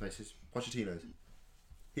what's his faces? Pochettino's.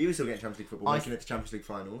 He was still getting Champions League football, making it to Champions League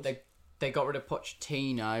finals. They got rid of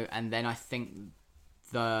Pochettino, and then I think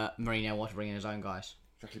the Mourinho wanted to bring in his own guys.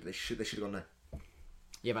 Exactly, but they should have gone there.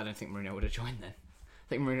 Yeah, but I don't think Mourinho would have joined then. I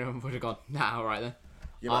think Mourinho would have gone, nah, all right then.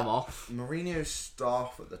 Yeah, I'm off. Mourinho's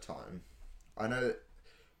staff at the time, I know,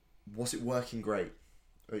 was it working great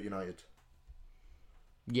at United?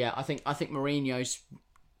 Yeah, I think Mourinho's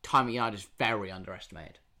time at United is very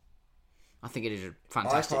underestimated. I think it did a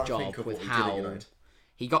fantastic job with how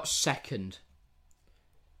he got second.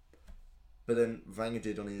 But then Wenger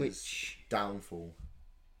did on his downfall.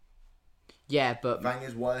 Yeah, but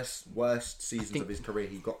Wenger's worst seasons of his career,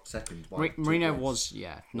 he got second. Mourinho was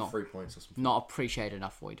not 3 points or something. Not appreciated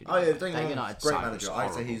enough for what he did. Oh yeah, United great manager.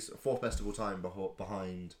 I'd say he's fourth best of all time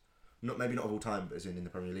behind, maybe not of all time, but as in the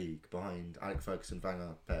Premier League, behind Alex Ferguson,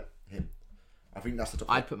 Wenger, Pep, him. I think that's the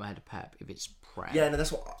top. I'd put my head to Pep if it's Prem. Yeah, no,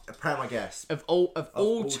 that's what Prem, I guess. Of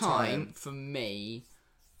all time for me,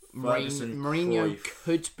 Mourinho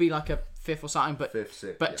could be like a fifth or something, but fifth,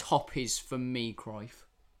 sixth, but top is for me Cruyff.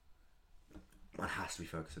 It has to be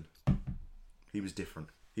Ferguson. He was different.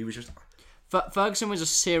 He was just. Ferguson was a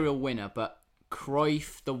serial winner, but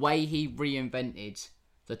Cruyff, the way he reinvented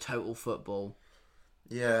the total football.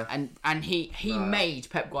 Yeah. And he made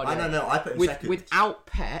Pep Guardiola. I know. I put him second. Without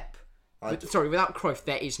Pep. Without Cruyff,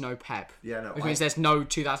 there is no Pep. Yeah, no. Which means there's no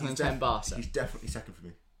 2010 Barca. He's definitely second for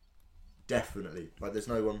me. Definitely. Like, there's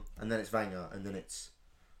no one. And then it's Wenger, and then it's.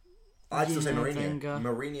 I'd still say Mourinho.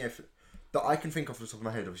 Mourinho. That I can think of off the top of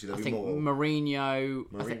my head, obviously. There'll be more. Mourinho.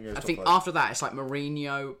 I think after that, it's like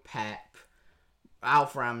Mourinho, Pep,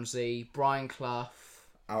 Alf Ramsey, Brian Clough.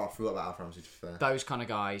 Oh, I forgot about Alf Ramsey, to be fair. Those kind of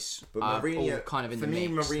guys. But Mourinho, all kind of in for the me,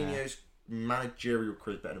 mix Mourinho's managerial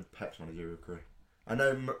career is better than Pep's managerial career. I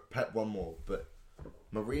know Pep won more, but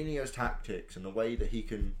Mourinho's tactics and the way that he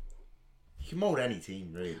can He can mould any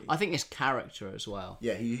team, really. I think his character as well.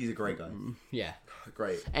 Yeah, he's a great guy. Yeah.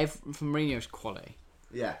 Great. From Mourinho's quality.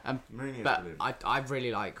 Yeah. But I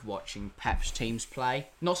really like watching Pep's teams play.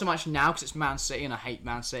 Not so much now because it's Man City and I hate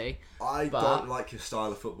Man City. I don't like his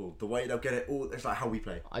style of football. The way they'll get it all, it's like how we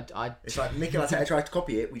play. It's like Mikel Arteta tries to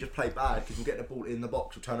copy it, we just play bad because we'll get the ball in the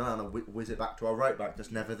box, we'll turn around and whiz it back to our right back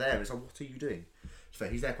that's never there. It's like, what are you doing? So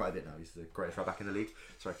he's there quite a bit now. He's the greatest right back in the league.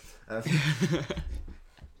 Sorry.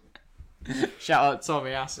 Shout out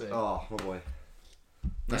Tommy Ashley. Oh, my boy.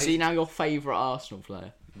 Is he now your favourite Arsenal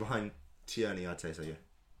player? Behind Tierney, I'd say so, yeah.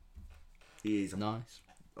 He is. Nice.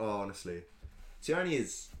 Oh, honestly. Tierney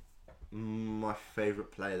is my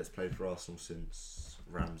favourite player that's played for Arsenal since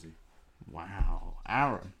Ramsey. Wow.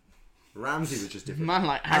 Aaron. Ramsey was just different. Man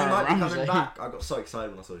like And he Aaron might be Ramsey. coming back. I got so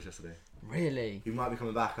excited when I saw this yesterday. Really? He might be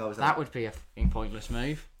coming back. I was That like, would be a fucking pointless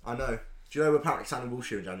move. I know. Do you know we're apparently signing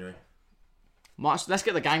Wilshere in January? March, let's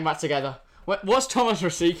get the gang back together. What's Thomas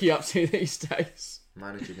Rosicky up to these days?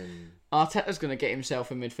 Managing him. Arteta's going to get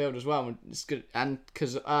himself in midfield as well. It's good, and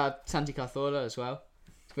because Santi Cazorla as well.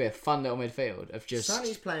 It's going to be a fun little midfield of just...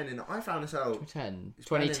 Santi's playing in... I found this out...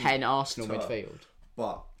 2010 Arsenal midfield.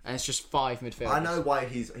 But... And it's just 5 midfielders. I know why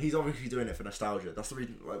he's obviously doing it for nostalgia. That's the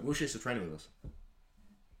reason... Like, Wilshere's still training with us.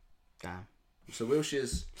 Damn. So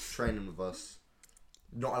Wilshere's training with us.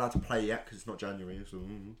 Not allowed to play yet because it's not January. So...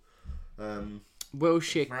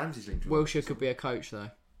 Wilshere could be a coach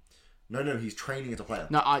though. No, he's training as a player.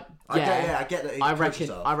 No, I get that.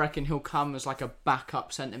 I reckon he'll come as like a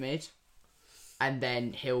backup centre mid, and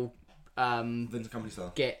then he'll Vincent Kompany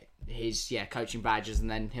style. Get his coaching badges,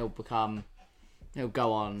 and then he'll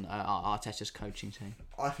go on Arteta's coaching team.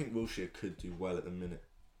 I think Wilshere could do well at the minute,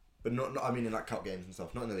 but not I mean in like cup games and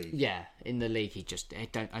stuff, not in the league. Yeah, in the league I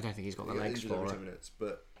don't think he's got the legs for it. 10 minutes,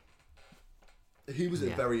 but he was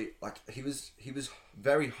very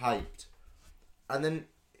very hyped, and then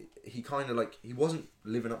he kind of like he wasn't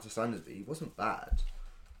living up to standards, but he wasn't bad.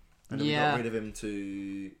 And then we got rid of him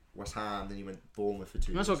to West Ham. Then he went Bournemouth for 2 years.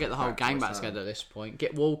 You might as well get the whole gang back together at this point.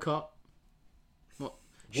 Get Walcott.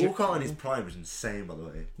 Walcott in his prime was insane, by the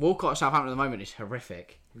way. Walcott at Southampton at the moment is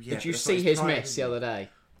horrific. Yeah, did you see his prime, miss the other day?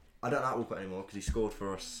 I don't like Walcott anymore because he scored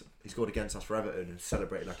for us. He scored against us for Everton and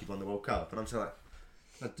celebrated like he won the World Cup. And I'm still like,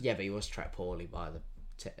 yeah, but he was tracked poorly by the.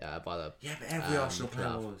 Yeah, but every Arsenal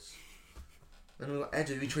player was. And like,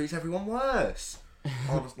 Edu, he treats everyone worse.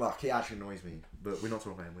 Honestly, like, he actually annoys me. But we're not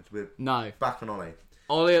talking about him. We're back on Ole.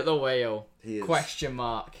 Ole at the wheel. He is. Question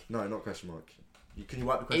mark. No, not question mark. Can you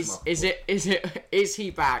wipe the question mark? Is he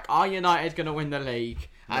back? Are United going to win the league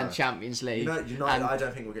and Champions League? United, I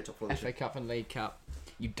don't think we'll get top 4 this year. FA Cup and League Cup.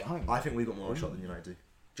 You don't. I think we've got more of a shot than United do,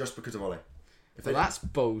 just because of Ole. Well, that's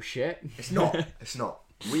bullshit. It's not. It's not.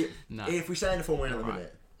 If we stay in the form we're in at the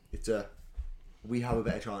minute, it's we have a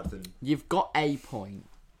better chance than. You've got a point,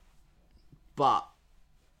 but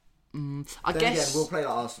I guess again, we'll play like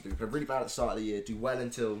Arsenal do. Play really bad at the start of the year, do well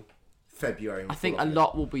until February. I think a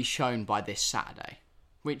lot will be shown by this Saturday,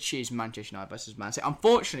 which is Manchester United versus Man City.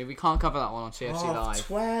 Unfortunately, we can't cover that one on TFC Live.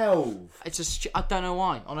 12. I don't know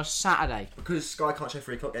why on a Saturday because Sky can't show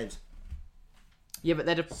 3 o'clock games. Yeah, but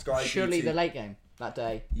they'd surely the late game that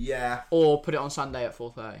day. Yeah. Or put it on Sunday at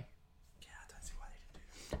 4:30. Yeah, I don't see why they didn't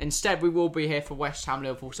do that. Instead, we will be here for West Ham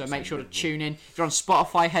Liverpool, so make sure to tune in. If you're on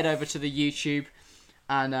Spotify, head over to the YouTube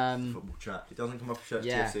and football chat. It doesn't come up with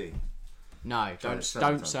TFC. No, don't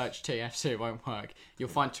search TFC. It won't work. You'll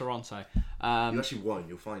find Toronto. You actually won't.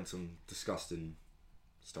 You'll find some disgusting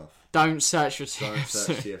stuff. Don't search for TFC. Don't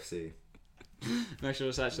search TFC. Make sure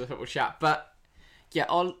to search the football chat. But yeah,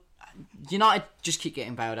 United just keep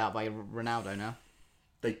getting bailed out by Ronaldo now.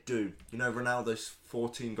 They do. You know, Ronaldo's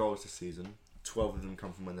 14 goals this season. 12 of them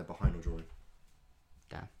come from when they're behind or drawing.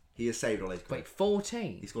 Damn. He has saved Ole's career. Wait,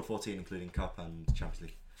 14? He scored 14, including Cup and Champions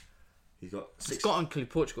League. He's got 6. He's got to include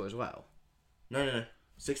Portugal as well. No.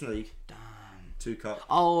 6 in the league. Damn. 2 Cup.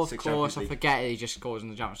 Oh, of course. I forget he just scores in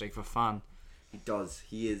the Champions League for fun. He does.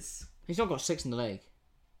 He is. He's not got 6 in the league.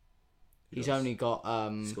 He's only got.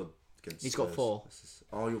 He's got 4.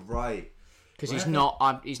 Oh, you're right. Because he's not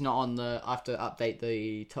on the. I have to update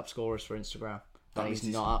the top scorers for Instagram. And he's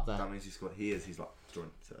not up there. That means he's like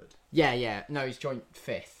joint 3rd. Yeah. No, he's joint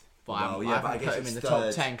 5th. But I haven't put him in the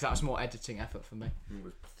top 10 because that was more editing effort for me. It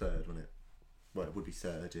was 3rd, wasn't it? Well, it would be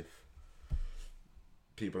 3rd if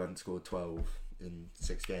people hadn't scored 12 in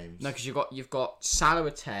 6 games. No, because you've got Salah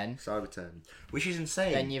with 10. Which is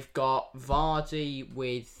insane. Then you've got Vardy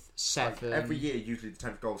with 7. Like every year, usually the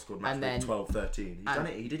 10th goal scored match with 12, 13. He's done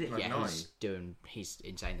it. He did it in like 9. He's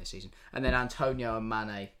insane this season. And then Antonio and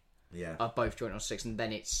Mane Yeah. are both joint on 6, and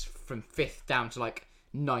then it's from 5th down to like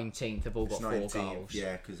 19th have all got 4 goals.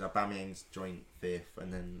 Yeah, because Aubameyang's joint 5th,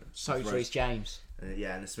 and then So Reece James. And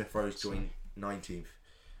then Smith Rowe's joined 19th,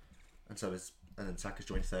 and then Saka's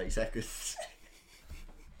joined 32nd.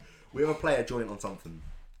 We have a player joint on something.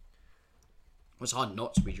 It's hard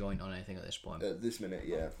not to be joint on anything at this point. At this minute,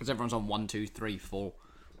 yeah. Because everyone's on 1, 2, 3, 4.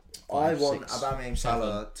 I want 6, Aubameyang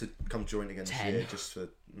Salah to come joint again 10. this year, just for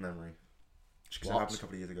memory. Just because it happened a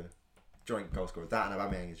couple of years ago. Joint goal scorer. That and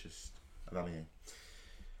Aubameyang is just Aubameyang.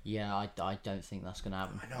 Yeah, I don't think that's going to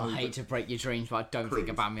happen. I know, hate to break your dreams, but I don't think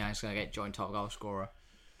Please. Aubameyang's going to get joint top goal scorer.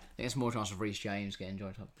 I think it's more chance of Reece James getting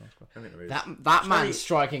joint top goal scorer. I think there is. That man's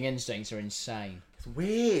striking instincts are insane. It's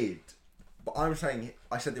weird. But I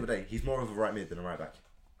said the other day, he's more of a right mid than a right back.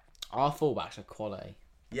 Our fullbacks are quality.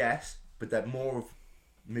 Yes, but they're more of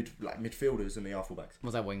midfielders than they are fullbacks.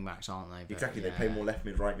 Well, they're wing backs, aren't they? But Exactly, yeah. they play more left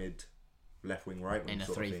mid, right mid, left wing, right wing. In a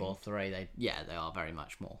sort of thing. 3-4-3, they are very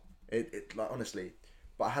much more. It like honestly,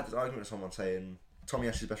 but I had this argument with someone saying Tommy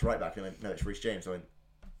Ash's best right back, and I went, no, it's Reece James. I went,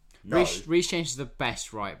 no, Reece James is the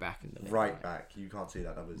best right back in the league. right back. You can't see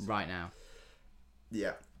that. That was Right now.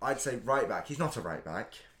 yeah. I'd say right back. He's not a right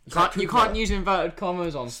back. You can't use inverted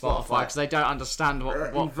commas on Spotify because they don't understand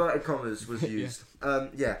what inverted commas was used.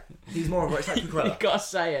 Yeah, he's more of a. It's like you Cucurella. gotta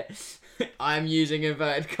say it. I'm using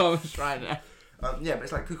inverted commas right now. Yeah, but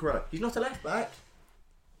it's like Cucurella. He's not a left back.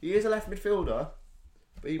 He is a left midfielder,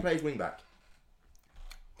 but he plays wing back.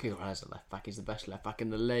 Cucurella's a left back. He's the best left back in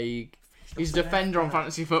the league. He's a defender on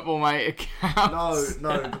fantasy football, mate. It counts.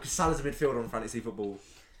 No, because Salah's a midfielder on fantasy football.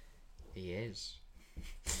 He is.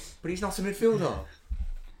 But he's not a midfielder.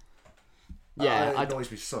 Yeah, it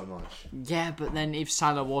annoys me so much. Yeah, but then if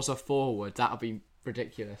Salah was a forward, that would be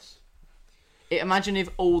ridiculous. Imagine if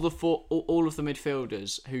all of the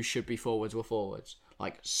midfielders who should be forwards were forwards,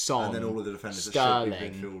 like Son, and then all of the defenders Sterling. that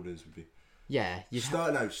should be midfielders would be. Yeah,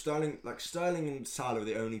 Sterling and Salah are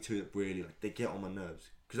the only two that really they get on my nerves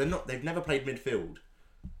because they've never played midfield.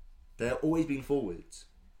 They've always been forwards.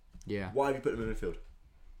 Yeah. Why have you put them in midfield?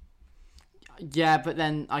 Yeah, but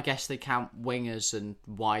then I guess they count wingers and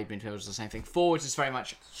wide midfielders the same thing. Forwards is very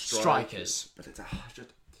much strikers. But it's just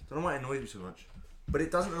I don't know why it annoys me so much. But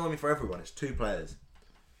it doesn't annoy me for everyone. It's two players.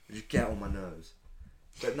 They just get on my nerves.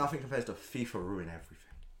 But nothing compares to FIFA ruin everything.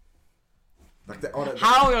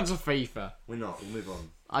 How are we on to FIFA? We're not. We'll move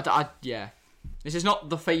on. Yeah. This is not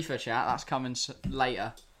the FIFA chat. That's coming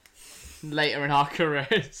later. Later in our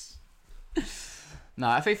careers. No,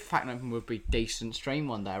 a FIFA Fact Open would be decent stream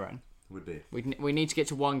one day, I reckon. Would be. We need to get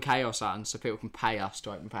to 1k or something so people can pay us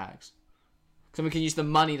to open packs. So we can use the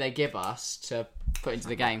money they give us to put into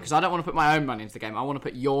the game. Because I don't want to put my own money into the game. I want to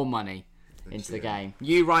put your money into the game.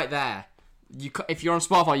 You right there. If you're on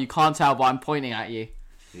Spotify, you can't tell, but I'm pointing at you.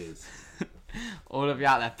 He is. All of you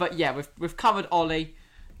out there. But yeah, we've covered Ole.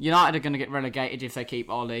 United are going to get relegated if they keep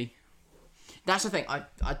Ole. That's the thing. I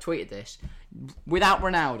tweeted this. Without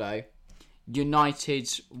Ronaldo, United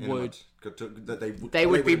would... They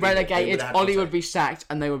would be relegated, Ole would be sacked,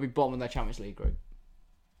 and they would be bottom of their Champions League group.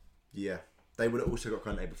 Yeah. They would have also got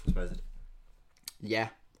Conte before Spurs did. Yeah.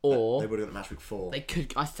 Or... They would have got match week 4. They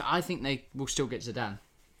could... I think they will still get Zidane.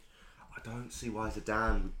 I don't see why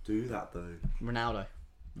Zidane would do that, though. Ronaldo.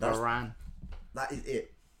 Varane. That is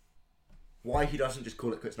it. Why he doesn't just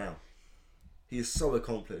call it quits now? He is so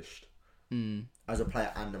accomplished as a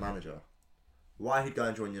player and a manager. Why he'd go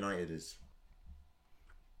and join United is...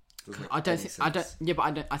 I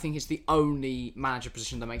think it's the only manager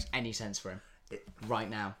position that makes any sense for him right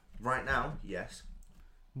now. Right now, yes.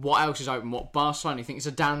 What else is open? What Barcelona? You think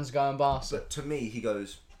Zidane's going Barca? But to me, he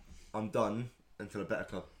goes, I'm done until a better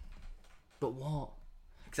club. But what?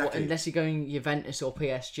 Exactly. What, unless you're going Juventus or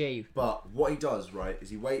PSG. But what he does, right,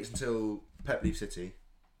 is he waits until Pep leaves City.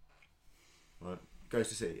 Right, goes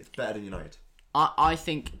to City. It's better than United. I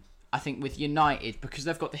think with United, because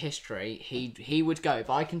they've got the history, he would go, if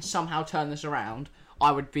I can somehow turn this around,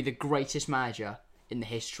 I would be the greatest manager in the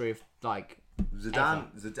history of, like,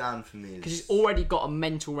 Zidane for me is... Because he's already got a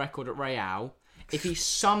mental record at Real. If he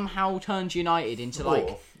somehow turns United into,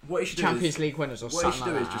 like, Champions League winners or something like that...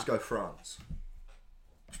 What he should do is just go France.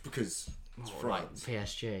 Just because it's France. Like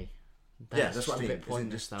PSG. That's what I mean. A bit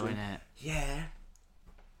pointless, though, isn't it? Yeah.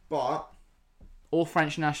 But... Or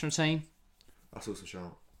French national team. That's also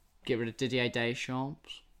shout. Get rid of Didier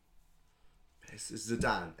Deschamps. It's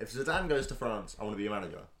Zidane. If Zidane goes to France, I want to be a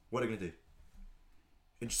manager. What are you going to do?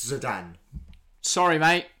 It's Zidane. Sorry,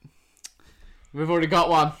 mate. We've already got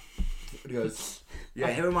one. He goes,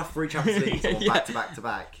 yeah, here are my 3 Champions Leagues back to back to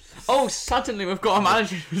back. Oh, suddenly we've got a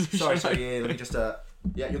manager position. Sorry, let me just...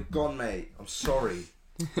 yeah, you're gone, mate. I'm sorry.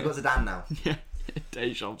 We've got Zidane now. Yeah,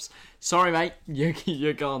 Deschamps. Sorry, mate.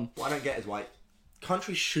 You're gone. What I don't get is why...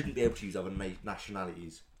 countries shouldn't be able to use other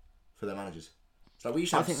nationalities for their managers. It's like we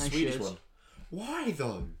used to have the Swedish one. Why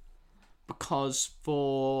though? Because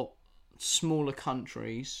for smaller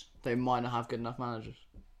countries, they might not have good enough managers.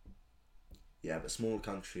 Yeah, but smaller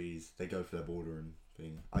countries, they go for their border and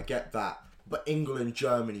thing. I get that. But England,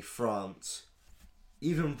 Germany, France,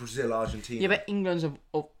 even Brazil, Argentina. Yeah, but England's of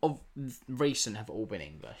recent have all been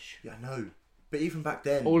English. Yeah, I know. But even back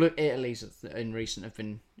then... All of Italy's in recent have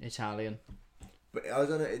been Italian. But I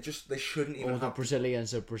don't know, it just... They shouldn't even All the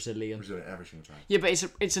Brazilians are Brazilian. Brazilian every single time. Yeah, but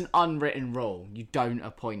it's an unwritten rule. You don't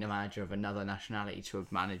appoint a manager of another nationality to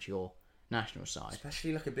manage your national side.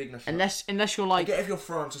 Especially like a big nationality. Unless you're like... I get if you're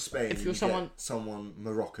France or Spain, if you're someone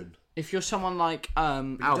Moroccan. If you're someone like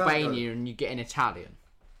Albania and you get an Italian.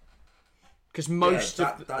 Because most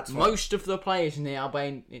of the players in the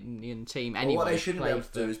Albanian team anyway... Well, what they shouldn't be able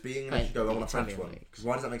to do is be English and go, I want a French one. Because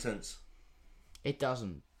why does that make sense? It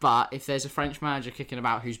doesn't. But if there's a French manager kicking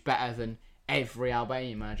about who's better than every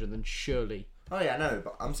Albanian manager, then surely... Oh yeah, I know,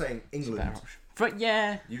 but I'm saying England. But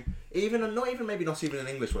yeah... Maybe not even an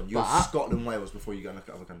English one. You have Scotland, Wales before you go and look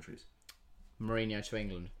at other countries. Mourinho to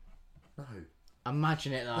England. No.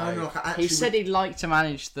 Imagine it though. No, he said he'd like to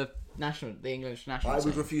manage the English national team. I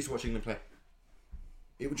would refuse to watch England play.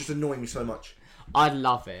 It would just annoy me so much. I'd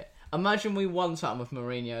love it. Imagine we won something with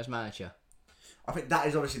Mourinho as manager. I think that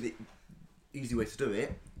is obviously the easy way to do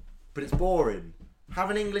it, but it's boring.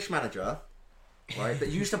 Have an English manager, right, that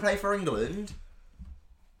used to play for England,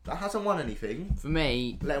 that hasn't won anything. For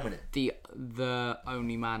me, let him win it. The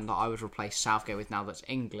only man that I would replace Southgate with now that's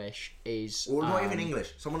English is... Or not even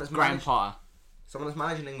English. Someone that's Potter. Someone that's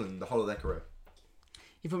managed in England the whole of their career.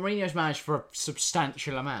 If Mourinho's managed for a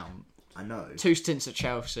substantial amount... I know. 2 stints at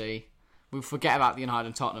Chelsea. We'll forget about the United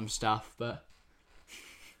and Tottenham stuff, but...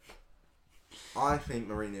 I think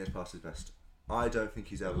Mourinho's past his best. I don't think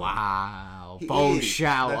he's ever... Wow. Bold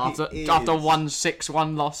shout after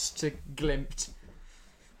 1-6-1 loss to Glimt.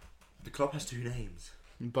 The club has 2 names.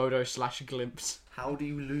 Bodo/Glimt. How do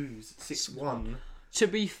you lose 6-1? To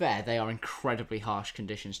be fair, they are incredibly harsh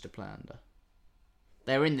conditions to play under.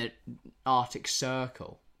 They're in the Arctic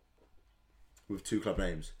Circle. With 2 club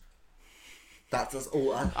names. That's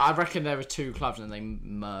all. I reckon there were 2 clubs and they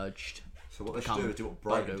merged. So what they should do is do what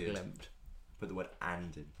Brighton did. Glimt. Put the word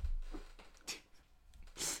 "and" in.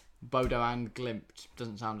 Bodo and Glimt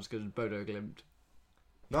doesn't sound as good as Bodo Glimt.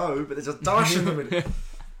 No, but there's a dash in the middle.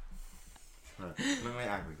 Right, I'm not going to get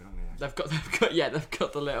angry. They've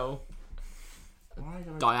got the little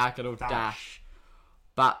diagonal dash.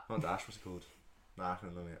 But not dash. What's it called? Nah,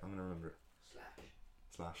 I'm going to remember it.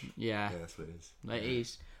 Slash. Yeah. Yeah, that's what it is. It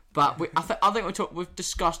is. But I think we've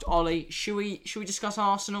discussed Ollie. Should we discuss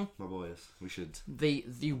Arsenal? My boys, we should.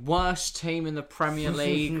 The worst team in the Premier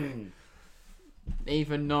League.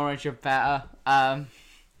 Even Norwich are better.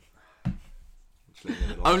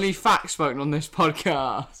 Only facts spoken on this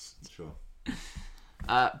podcast. Sure.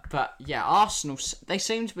 But yeah, Arsenal, they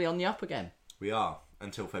seem to be on the up again. We are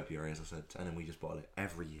until February, as I said, and then we just bottle it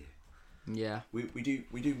every year. Yeah. We do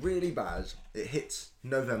really bad. It hits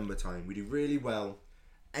November time. We do really well.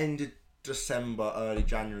 End of December, early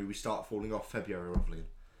January, we start falling off. February, roughly.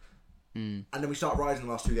 And then we start rising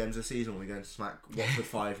the last 2 games of the season when we're going to smack Watford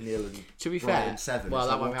 5-0 and to be Brighton fair, 7. Well,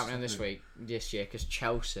 that won't be happening this year, because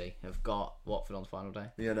Chelsea have got Watford on the final day.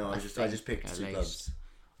 Yeah, no, I just picked 2 clubs.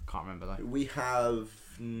 Can't remember though. We have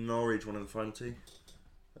Norwich one of the final 2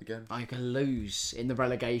 again. Oh, you can lose in the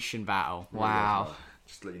relegation battle. Yeah, wow. Yeah,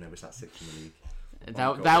 just to let you know, we're sat 6th in the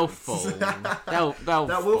league. They'll fall.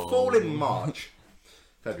 they'll will fall in March,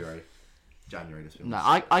 February, January. This no,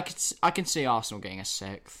 I can see Arsenal getting a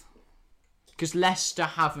 6th because Leicester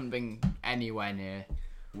haven't been anywhere near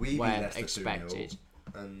where expected.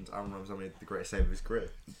 And Aaron Ramsey made the greatest save of his career.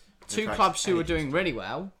 2 clubs who are doing really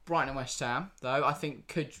well, Brighton and West Ham, though I think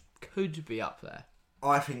could be up there.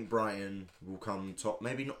 I think Brighton will come top,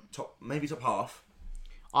 maybe not top, maybe top half.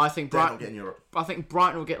 I think Brighton get in Europe. I think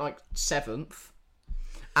Brighton will get like 7th,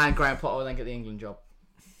 and Graham Potter will then get the England job.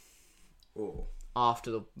 Oh.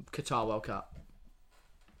 After the Qatar World Cup,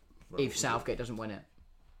 if Southgate doesn't win it.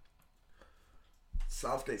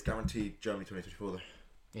 Southgate's guaranteed Germany 2024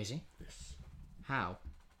 though. Is he? Yes. How?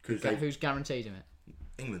 Who's guaranteed him it?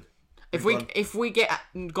 England. If we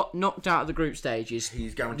got knocked out of the group stages,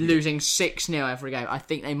 he's guaranteed losing 6-0 every game. I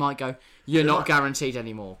think they might go. You're not guaranteed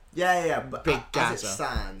anymore. Yeah. But Big as it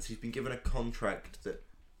stands, he's been given a contract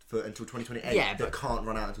for until 2028 that can't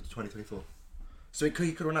run out until 2024. So he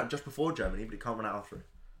could run out just before Germany, but he can't run out after it.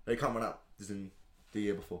 He can't run out as in the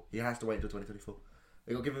year before. He has to wait until 2024.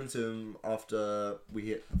 They got given to him after we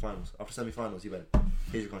hit the finals. After semi-finals, he went,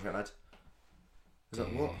 "Here's your contract, lad." I was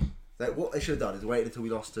like, what? What they should have done is waited until we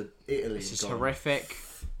lost to Italy. This is horrific.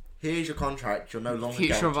 Here's your contract. You're no longer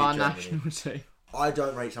Future of our guaranteed national team. I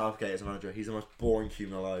don't rate Southgate as a manager. He's the most boring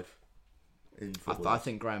human alive in football. I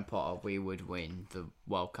think Graham Potter, we would win the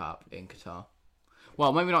World Cup in Qatar.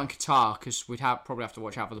 Well, maybe not in Qatar because we'd probably have to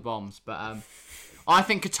watch out for the bombs. But I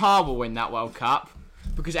think Qatar will win that World Cup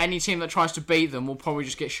because any team that tries to beat them will probably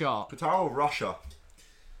just get shot. Qatar or Russia?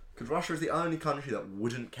 Because Russia is the only country that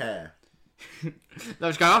wouldn't care. They'll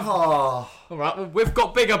just go, all right, well, we've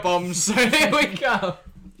got bigger bombs, so here we go.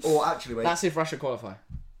 Or actually, wait. That's if Russia qualify.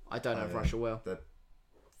 I don't know if Russia will. They're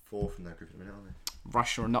fourth in their group at the minute, aren't they?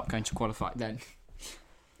 Russia are not going to qualify then.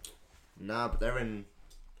 Nah, but they're in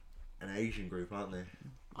an Asian group, aren't they?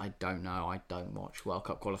 I don't know. I don't watch World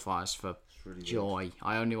Cup qualifiers for Really joy. Good.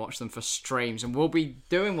 I only watch them for streams, and we'll be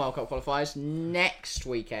doing World Cup qualifiers next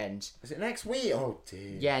weekend. Is it next week? Oh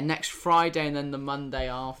dear. Yeah, next Friday and then the Monday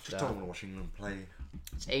after. Just don't want to watch England play.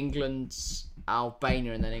 It's England's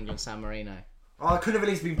Albania and then England San Marino. Oh, it could have at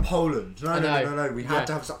least been Poland. No. We had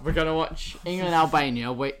to have something. We're going to watch England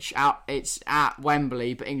Albania, which it's at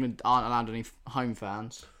Wembley, but England aren't allowed any home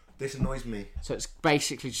fans. This annoys me. So it's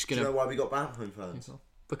basically just going to... Do you know why we got banned home fans?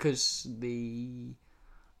 Because the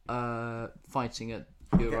fighting at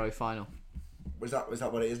Euro final. Was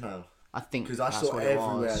that what it is now? I think because I saw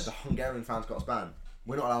everywhere the Hungarian fans got us banned.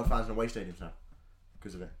 We're not allowed fans in away stadiums now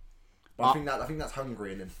because of it. But I think that's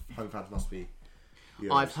Hungary, and then home fans must be.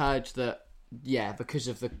 Euros. I've heard that because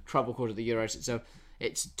of the trouble caused at the Euros,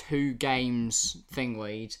 it's 2 games thing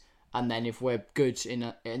lead, and then if we're good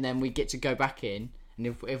and then we get to go back in,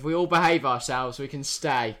 and if we all behave ourselves, we can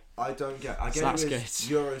stay. I get it was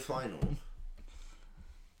Euro final.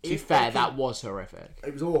 To be fair, that was horrific.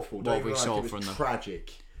 It was awful. What we saw from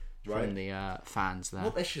tragic, right? From the fans there.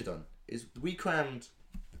 What they should have done is we crammed.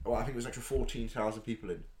 I think it was extra 14,000 people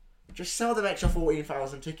in. Just sell them extra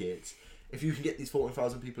 14,000 tickets if you can get these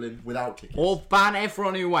 14,000 people in without tickets. Or ban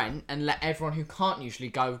everyone who went and let everyone who can't usually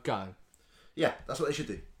go. Yeah, that's what they should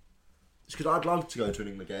do. It's because I'd love to go to an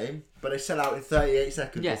England game, but they sell out in 38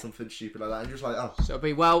 seconds or something stupid like that, and you're just like, oh. So it'll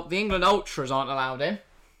be, the England Ultras aren't allowed in.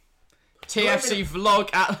 TFC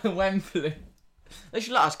vlog at Wembley. They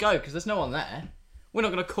should let us go because there's no one there. We're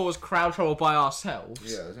not going to cause crowd trouble by ourselves.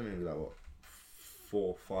 Yeah, there's only like 4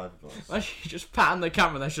 or 5 of us. Why don't you just pat on the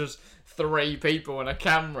camera? There's just 3 people and a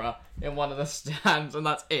camera in one of the stands, and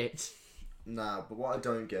that's it. Nah, but what I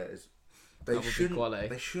don't get is they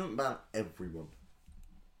shouldn't ban everyone.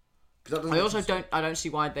 I don't see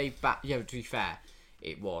why they ban. Yeah, to be fair,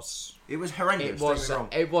 it was horrendous.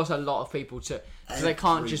 It was a lot of people so they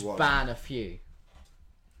can't just ban a few.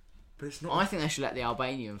 But it's not. I think they should let the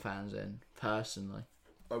Albanian fans in personally.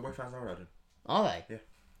 Away fans are allowed in. Are they? Yeah.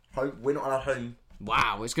 Home. We're not allowed home.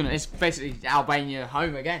 Wow, it's basically Albania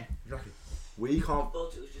home again. Exactly. We can't. I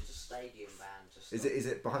thought it was just a stadium ban. Is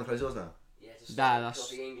it behind closed doors now? Yeah,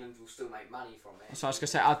 because England will still make money from it. So I was gonna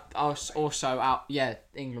say, I was also out. Yeah,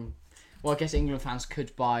 England. Well, I guess England fans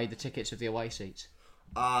could buy the tickets of the away seats.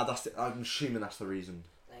 That's it. I'm assuming that's the reason.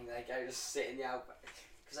 Then they go to sit in the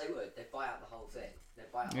because they would. They'd buy out the whole thing.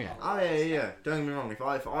 They'd buy out the whole. Oh yeah. Don't get me wrong.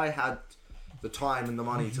 If I had the time and the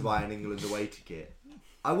money to buy an England away ticket,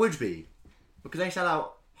 I would be, because they sell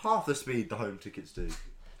out half the speed the home tickets do.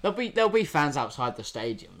 There'll be fans outside the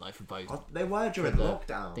stadium though for both. They were during the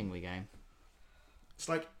lockdown. Thingy game. It's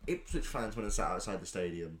like Ipswich fans when they sat outside the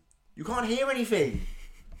stadium. You can't hear anything.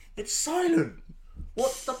 It's silent.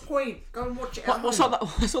 What's the point? Go and watch it. What's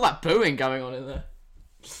all that booing going on in there?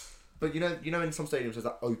 But you know, in some stadiums there's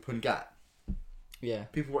that open gap. Yeah.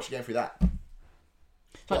 People watch the game through that.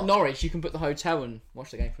 It's like Norwich, you can book the hotel and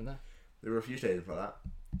watch the game from there. There are a few stadiums like that.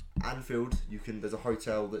 Anfield, there's a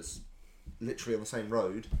hotel that's literally on the same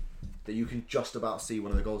road that you can just about see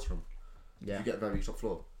one of the goals from. Yeah. If you get the very top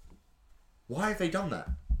floor. Why have they done that?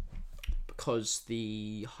 Because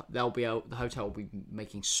the hotel will be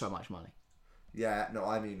making so much money. Yeah, no,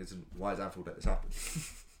 I mean, why does Anfield let this happen?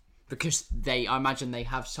 Because I imagine they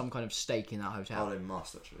have some kind of stake in that hotel. Oh, they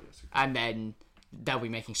must actually. Yes. And then they'll be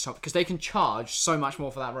making some, because they can charge so much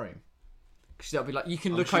more for that room. Because they'll be like, you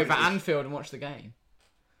can look over Anfield and watch the game.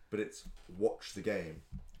 But it's watch the game.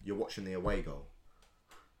 You're watching the away goal.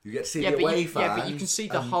 You get to see the away fans. Yeah, but you can see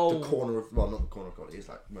the whole... the corner of... Well, not the corner of goal. It's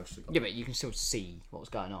like most of the goal. Yeah, but you can still see what's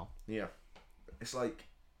going on. Yeah. It's like...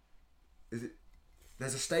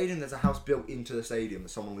 There's a stadium, there's a house built into the stadium that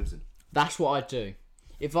someone lives in. That's what I'd do.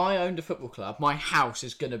 If I owned a football club, my house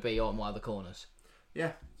is going to be on one of the corners.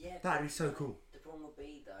 Yeah. That'd be so cool. The problem would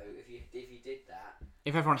be, though, if you did that...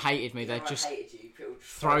 If everyone hated me, they'd just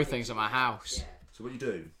throw things at my house. Yeah. So what you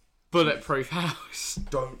do... Bulletproof house.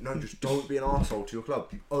 Just don't be an arsehole to your club.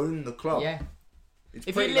 You own the club. Yeah.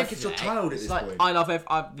 If you live it's your child at this point.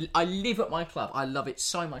 I live at my club. I love it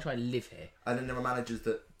so much. I live here. And then there are managers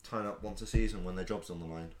that turn up once a season when their job's on the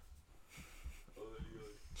line.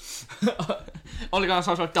 Ole Gunnar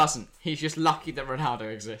Solskjaer doesn't. He's just lucky that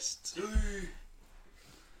Ronaldo exists.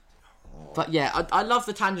 But yeah, I love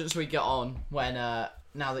the tangents we get on when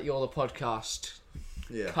now that you're the podcast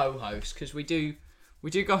co-host, because we do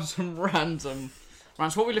go on some random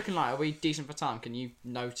rants. What are we looking like? Are we decent for time? Can you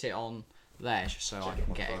note it on there just so I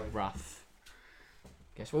can get it rough?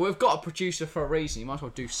 Guess well, we've got a producer for a reason. You might as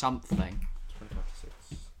well do something. 25 to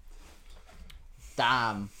 6.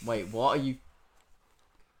 Damn. Wait, what are you?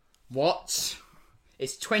 What?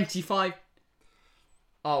 It's 25.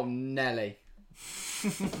 Oh, Nelly.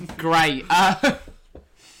 Great.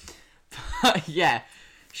 Yeah.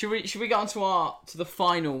 Should we get on to the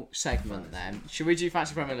final segment then? Should we do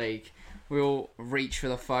Fantasy Premier League? We'll reach for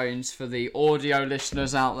the phones for the audio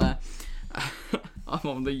listeners out there. I'm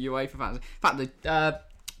on the UEFA Fantasy. In fact, the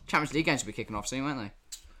Champions League games will be kicking off soon, won't they?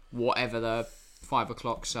 Whatever the 5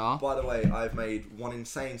 o'clocks are. By the way, I've made one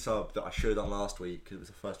insane sub that I should have done last week because it was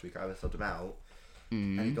the first week I ever subbed him out.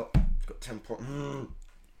 And he got 10 points.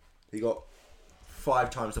 He got 5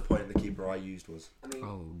 times the point the keeper I used was. I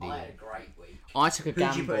mean, I had a great week. I took a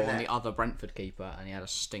gamble on the other Brentford keeper and he had a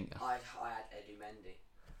stinker. I had Eddie Mendy.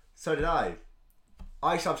 So did I.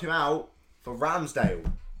 I subbed him out for Ramsdale.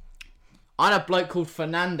 I had a bloke called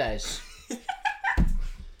Fernandez.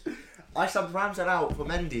 I subbed Ramsdale out for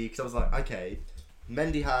Mendy because I was like, okay,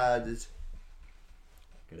 Mendy had...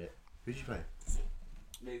 Get it? Who did you play?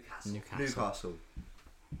 Newcastle.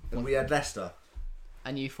 And we had Leicester.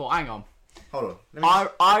 And you thought, hang on. Hold on.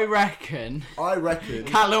 I reckon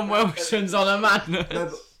Callum Wilson's on a madness. No,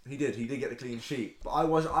 but he did get the clean sheet. But I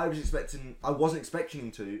wasn't expecting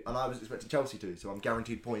him to, and I was expecting Chelsea to, so I'm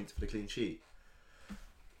guaranteed points for the clean sheet.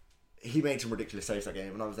 He made some ridiculous saves that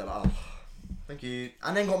game, and I was there like, oh, thank you.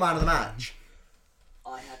 And then got man of the match.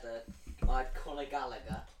 I had Conor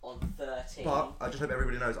Gallagher on 13. But I just hope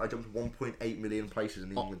everybody knows I jumped 1.8 million places in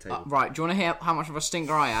the England table. Right, do you want to hear how much of a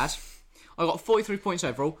stinker I had? I got 43 points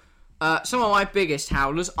overall. Some of my biggest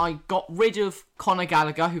howlers, I got rid of Conor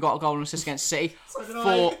Gallagher, who got a goal and assist against City,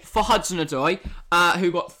 for Hudson-Odoi,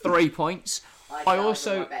 who got 3 points.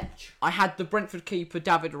 I had the Brentford keeper,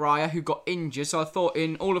 David Raya, who got injured, so I thought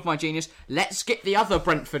in all of my genius, let's get the other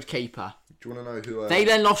Brentford keeper. Do you want to know who... they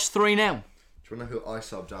then lost 3-0. Do you want to know who I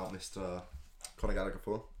subbed out Mr. Conor Gallagher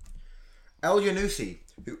for? El Yanusi,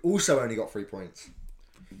 who also only got 3 points.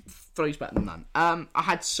 3's better than none. I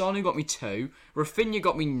had Son, who got me 2. Rafinha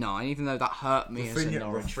got me 9, even though that hurt me as a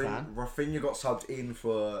Norwich fan. Rafinha got subbed in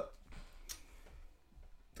for...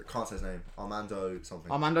 I can't say his name. Armando something.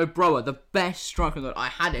 Armando Broa, the best striker that I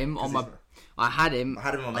had him on my... I had him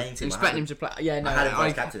on my main team. Expecting him to play. Yeah, no,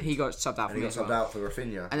 he got subbed out for me. He got subbed out for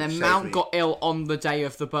Rafinha. And then Mount got ill on the day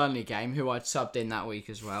of the Burnley game, who I'd subbed in that week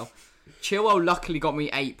as well. Chilwell luckily got me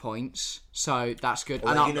 8 points, so that's good.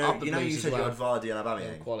 Well, and you said you had Vardy and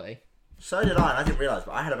Aubameyang. Quality. So did I, and I didn't realise,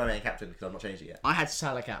 but I had Aubameyang captain because I've not changed it yet. I had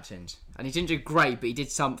Salah captained, and he didn't do great, but he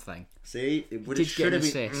did something. See, it should have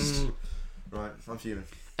been. Right, I'm fuming.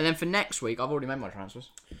 And then for next week, I've already made my transfers.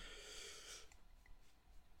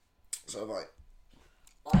 So have I.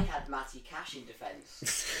 I had Matty Cash in defence.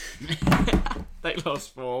 They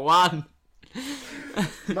lost 4-1.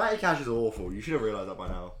 Matty Cash is awful. You should have realised that by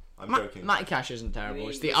now. I'm joking. Matty Cash isn't terrible.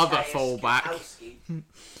 It's the other fullback.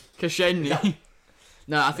 Koscielny.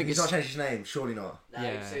 No, I think he's not changed his name. Surely not. No,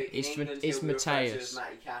 yeah, so it's Mateus.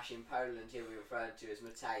 Matty Cash. In Poland, he'll be referred to as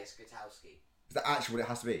Mateusz Kwiatkowski. Is that actually what it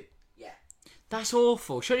has to be? Yeah. That's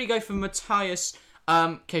awful. Should he go for Mateusz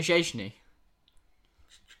Koscielny?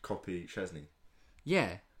 Copy Chesney.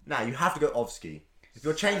 Yeah. Nah, you have to go Ovsky. If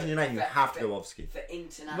you're changing your name, you have to go Ovsky. For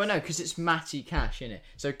international. Well, no, because it's Matty Cash, innit?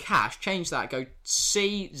 So Cash, change that. Go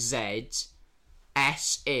CZSENZY.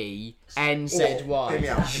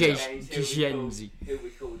 Koscielny. Who we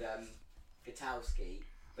called Kwiatkowski,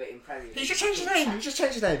 but in Premier League. You just change his name. You just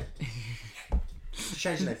change his name. Just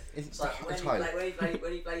change his name. It's like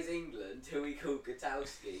when he plays England, who we call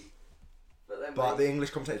Kwiatkowski. But the English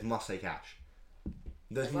commentators must say Cash.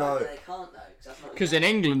 They can't though, because in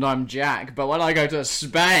England I'm Jack, but when I go to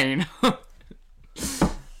Spain,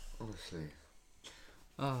 honestly.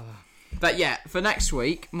 But yeah, for next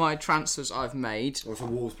week, my transfers I've made. It was a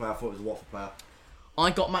Wolves player. I thought it was a Watford player.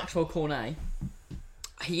 I got Maxwell Cornet.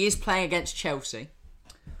 He is playing against Chelsea,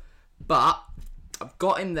 but I've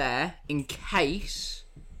got him there in case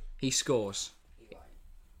he scores.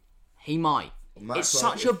 He might. It's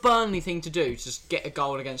such a Burnley thing to do, to just get a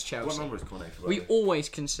goal against Chelsea. What number is Cornet for Burnley? We always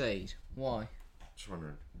concede. Why? Just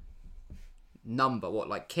wondering. Number? What,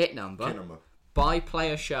 like kit number? Kit number. Buy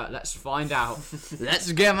player shirt. Let's find out.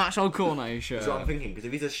 Let's get Maxwell Cornet shirt. That's what I'm thinking, because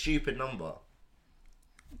if he's a stupid number...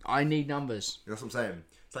 I need numbers. That's what I'm saying.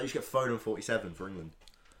 It's like you should get Foden 47 for England.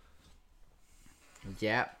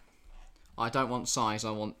 Yeah. I don't want size,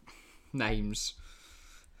 I want names.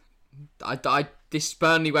 This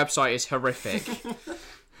Burnley website is horrific.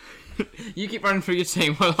 You keep running through your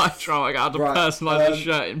team while I try out to personalise a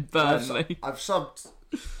shirt in Burnley. I've subbed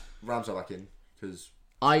Ramsdale back in, because...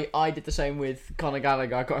 I did the same with Conor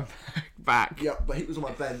Gallagher. I got him back. Yeah, but he was on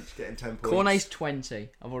my bench getting 10 points. Cornet's 20.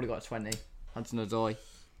 I've already got a 20. Hudson-Odoi.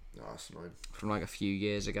 Oh, that's annoying. From like a few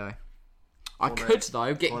years ago. I could,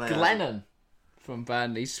 though, get Glennon from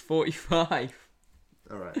Burnley's 45.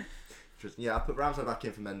 Alright. Yeah, I put Ramsdale back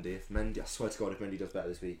in for Mendy. I swear to God, if Mendy does better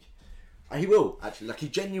this week. He will, actually. Like, he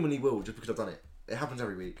genuinely will, just because I've done it. It happens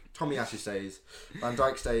every week. Tommy Ashley stays. Van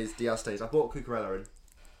Dijk stays. Diaz stays. I bought Cucurella in.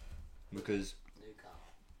 Because...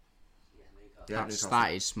 Newcastle.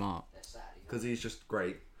 That is smart. Because he's just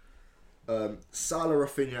great. Salah,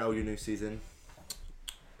 Rafinha, LU new season.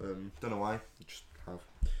 Don't know why. Just have.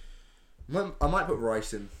 I might put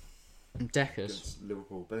Rice in. Deckers. Against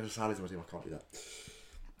Liverpool. But if Salah's in my team, I can't do that.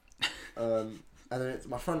 And then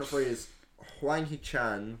my front three is Hwang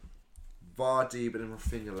Hee-chan, Vardy, but then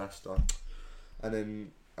Rafinha, Leicester. And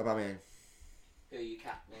then Aubameyang. Who are you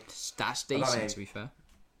captaining? That's decent, to be fair.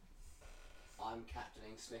 I'm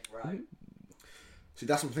captaining Smith Rowe. See,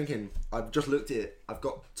 that's what I'm thinking. I've just looked at it. I've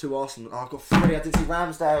got 2 Arsenal. I've got 3. I didn't see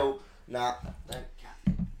Ramsdale. Nah. Don't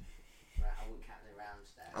captain. I wouldn't captain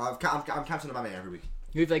Ramsdale. I'm captaining Aubameyang every week.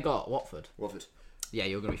 Who've they got? Watford. Yeah,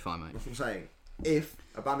 you're going to be fine, mate. That's what I'm saying. If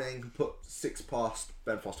Aubameyang can put 6 past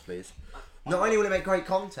Ben Foster, please. Not only will it make great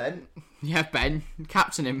content... Yeah, Ben.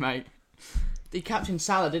 Captain him, mate. He captained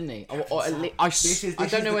Salah, didn't he? I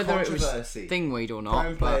don't know whether it was thingweed or not.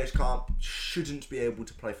 Prime players shouldn't be able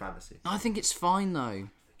to play fantasy. I think it's fine, though.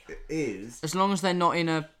 It is. As long as they're not in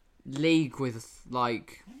a league with,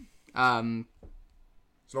 like... As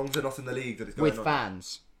long as they're not in the league that it's going on. With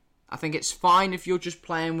fans. I think it's fine if you're just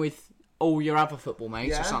playing with all your other football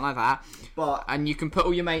mates or something like that. But and you can put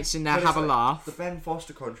all your mates in there, have a laugh. The Ben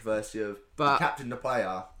Foster controversy of the captain the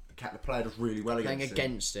player does really well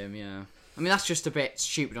against him. Yeah. I mean, that's just a bit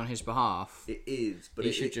stupid on his behalf. It is, but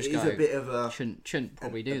it should just is a bit of a... Shouldn't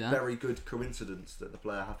probably do that. Very good coincidence that the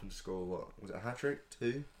player happened to score, what, was it a hat-trick?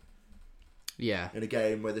 2? Yeah. In a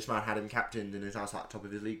game where this man had him captained and is outside top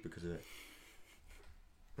of his league because of it.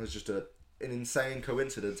 It's just an insane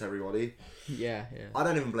coincidence, everybody. Yeah. I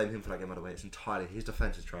don't even blame him for that game, by the way. It's entirely... His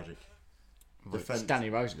defence is tragic. It's Danny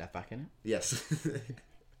Rose left back, isn't it? Yes.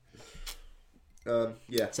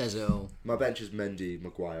 Yeah. It says it all. My bench is Mendy,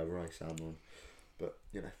 Maguire, Rice, Almiron. But,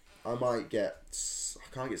 I might get...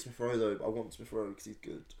 I can't get Smith Rowe, though. But I want Smith Rowe because he's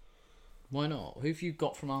good. Why not? Who have you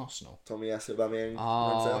got from Arsenal? Tommy Asu, Aubameyang.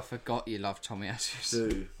 Oh, I forgot you love Tommy Asu.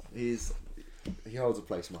 Dude, he holds a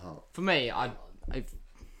place in my heart. For me, How many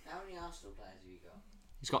Arsenal players have you got?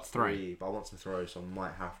 He's got 3. But I want Smith Rowe, so I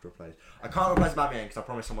might have to replace. I can't replace Aubameyang because I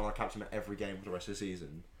promised someone I'll captain him at every game for the rest of the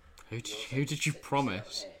season. Who did you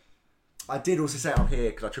promise? I did also say it on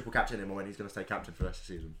here because I triple captain him when he's going to stay captain for the rest of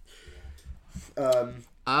the season.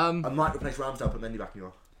 I might replace Ramsdale, put Mendy back in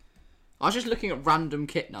your... I was just looking at random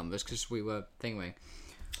kit numbers because we were thinking.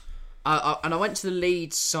 And I went to the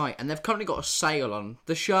Leeds site and they've currently got a sale on.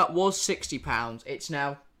 The shirt was £60. It's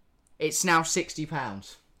now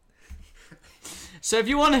 £60. So if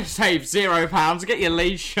you want to save £0, get your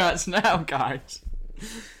Leeds shirts now, guys.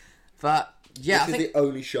 But yeah, this is the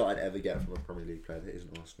only shot I'd ever get from a Premier League player that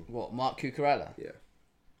isn't Arsenal. What, Mark Cucurella? Yeah.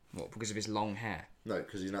 What, because of his long hair? No,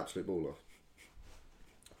 because he's an absolute baller.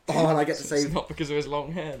 Oh, and I get to save... It's not because of his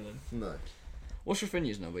long hair, then? No. What's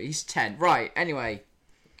Rafinha's number? He's 10. Right, anyway.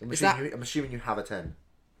 I'm assuming you have a 10.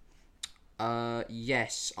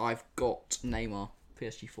 Yes, I've got Neymar.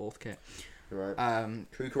 PSG 4th kit. Right.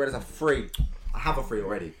 Cucurella's a free. I have a free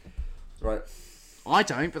already. Right. I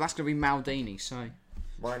don't, but that's going to be Maldini, so...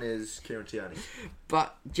 Mine is Kieran Tierney.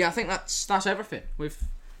 But, yeah, I think that's everything. It's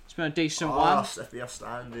been a decent one. FBS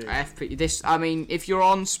standing. If you're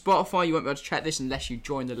on Spotify, you won't be able to check this unless you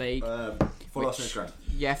join the league. Follow us on Instagram.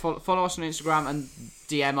 Yeah, follow us on Instagram and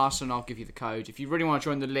DM us and I'll give you the code. If you really want to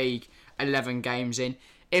join the league, 11 games in.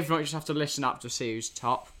 If not, you just have to listen up to see who's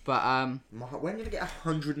top. But when did I get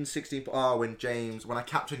 160? When I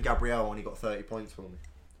captained Gabriel when he got 30 points for me.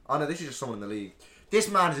 Oh no, this is just someone in the league. This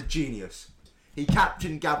man is a genius. He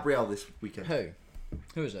captained Gabriel this weekend.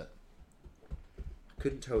 Who is it?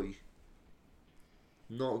 Couldn't tell you.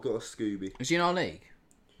 Not got a Scooby. Is he in our league?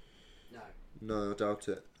 No, I doubt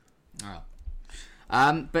it. Oh.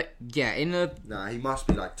 But yeah, Nah, he must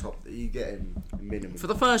be like top. You get him minimum. For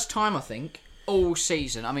the first time, I think, all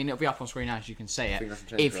season. I mean, it'll be up on screen now, as you can see it,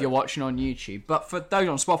 if you're right? watching on YouTube. But for those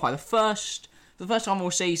on Spotify, the first time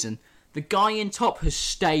all season, the guy in top has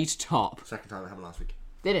stayed top. Second time it happened last week.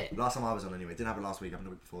 Did it? Last time I was on anyway. It didn't happen last week. It happened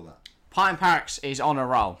the week before that. Pine Parks is on a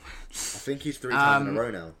roll. I think he's 3 times in a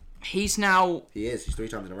row now. He's now... He is. He's 3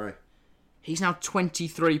 times in a row. He's now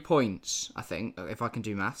 23 points, I think, if I can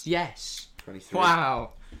do maths. Yes. 23.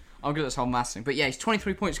 Wow. I'm good at this whole maths thing. But yeah, he's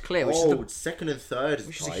 23 points clear, which is second and third is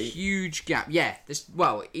which tight. is a huge gap. Yeah, this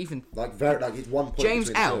even... He's 1 point James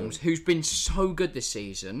between the Elms, two. who's been so good this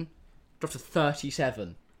season, dropped to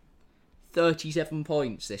 37. 37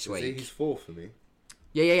 points this week. He's 4th for me.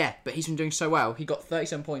 Yeah. But he's been doing so well. He got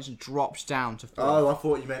 37 points and dropped down to 4. Oh, I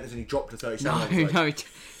thought you meant as in he dropped to 37. No,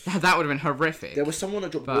 that would have been horrific. There was someone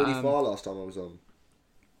that dropped really far last time I was on.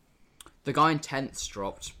 The guy in 10th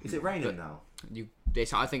dropped. Is it raining now?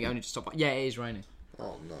 I think it only just stopped. Yeah, it is raining.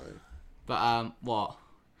 Oh no. But what?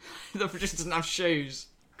 The producer doesn't have shoes.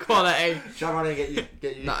 Quality. Shall I run and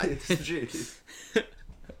get you No. some shoes?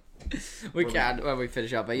 We can when we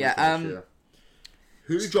finish up. But yeah,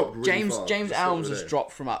 who dropped really far? James Elms has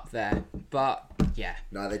dropped from up there, but yeah.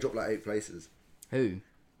 No, they dropped like 8 places. Who?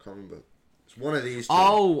 Can't remember. It's one of these two.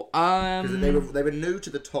 Oh, Because they were new to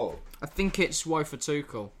the top. I think it's Wofa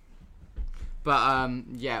Tuchel. But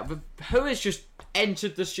yeah, but who has just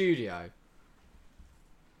entered the studio?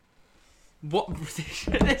 What?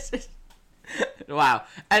 This is... Wow.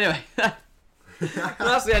 Anyway,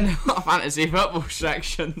 that's the end of our fantasy football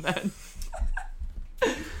section then.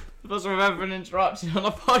 Plus we've ever been interrupted on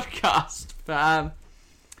a podcast. But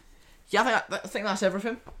yeah, I think that's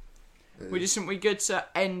everything. We just think we're good to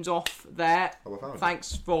end off there.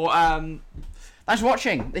 Thanks for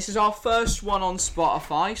watching. This is our first one on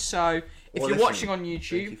Spotify, so if you're watching on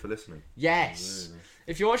YouTube, thank you for listening. Yes.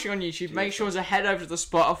 If you're watching on YouTube, make sure to head over to the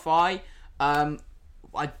Spotify.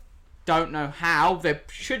 I don't know how. There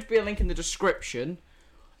should be a link in the description.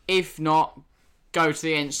 If not, go to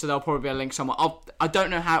the Insta. There'll probably be a link somewhere. I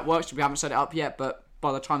don't know how it works. We haven't set it up yet, but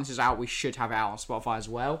by the time this is out, we should have it out on Spotify as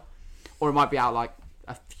well. Or it might be out like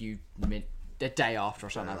a day after or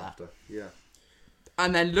something like that. Yeah.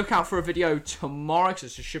 And then look out for a video tomorrow,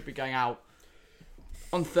 because it should be going out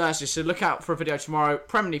on Thursday. So look out for a video tomorrow.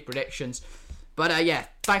 Premier League predictions. But yeah,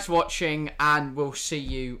 thanks for watching, and we'll see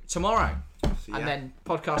you tomorrow. And then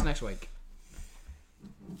podcast next week.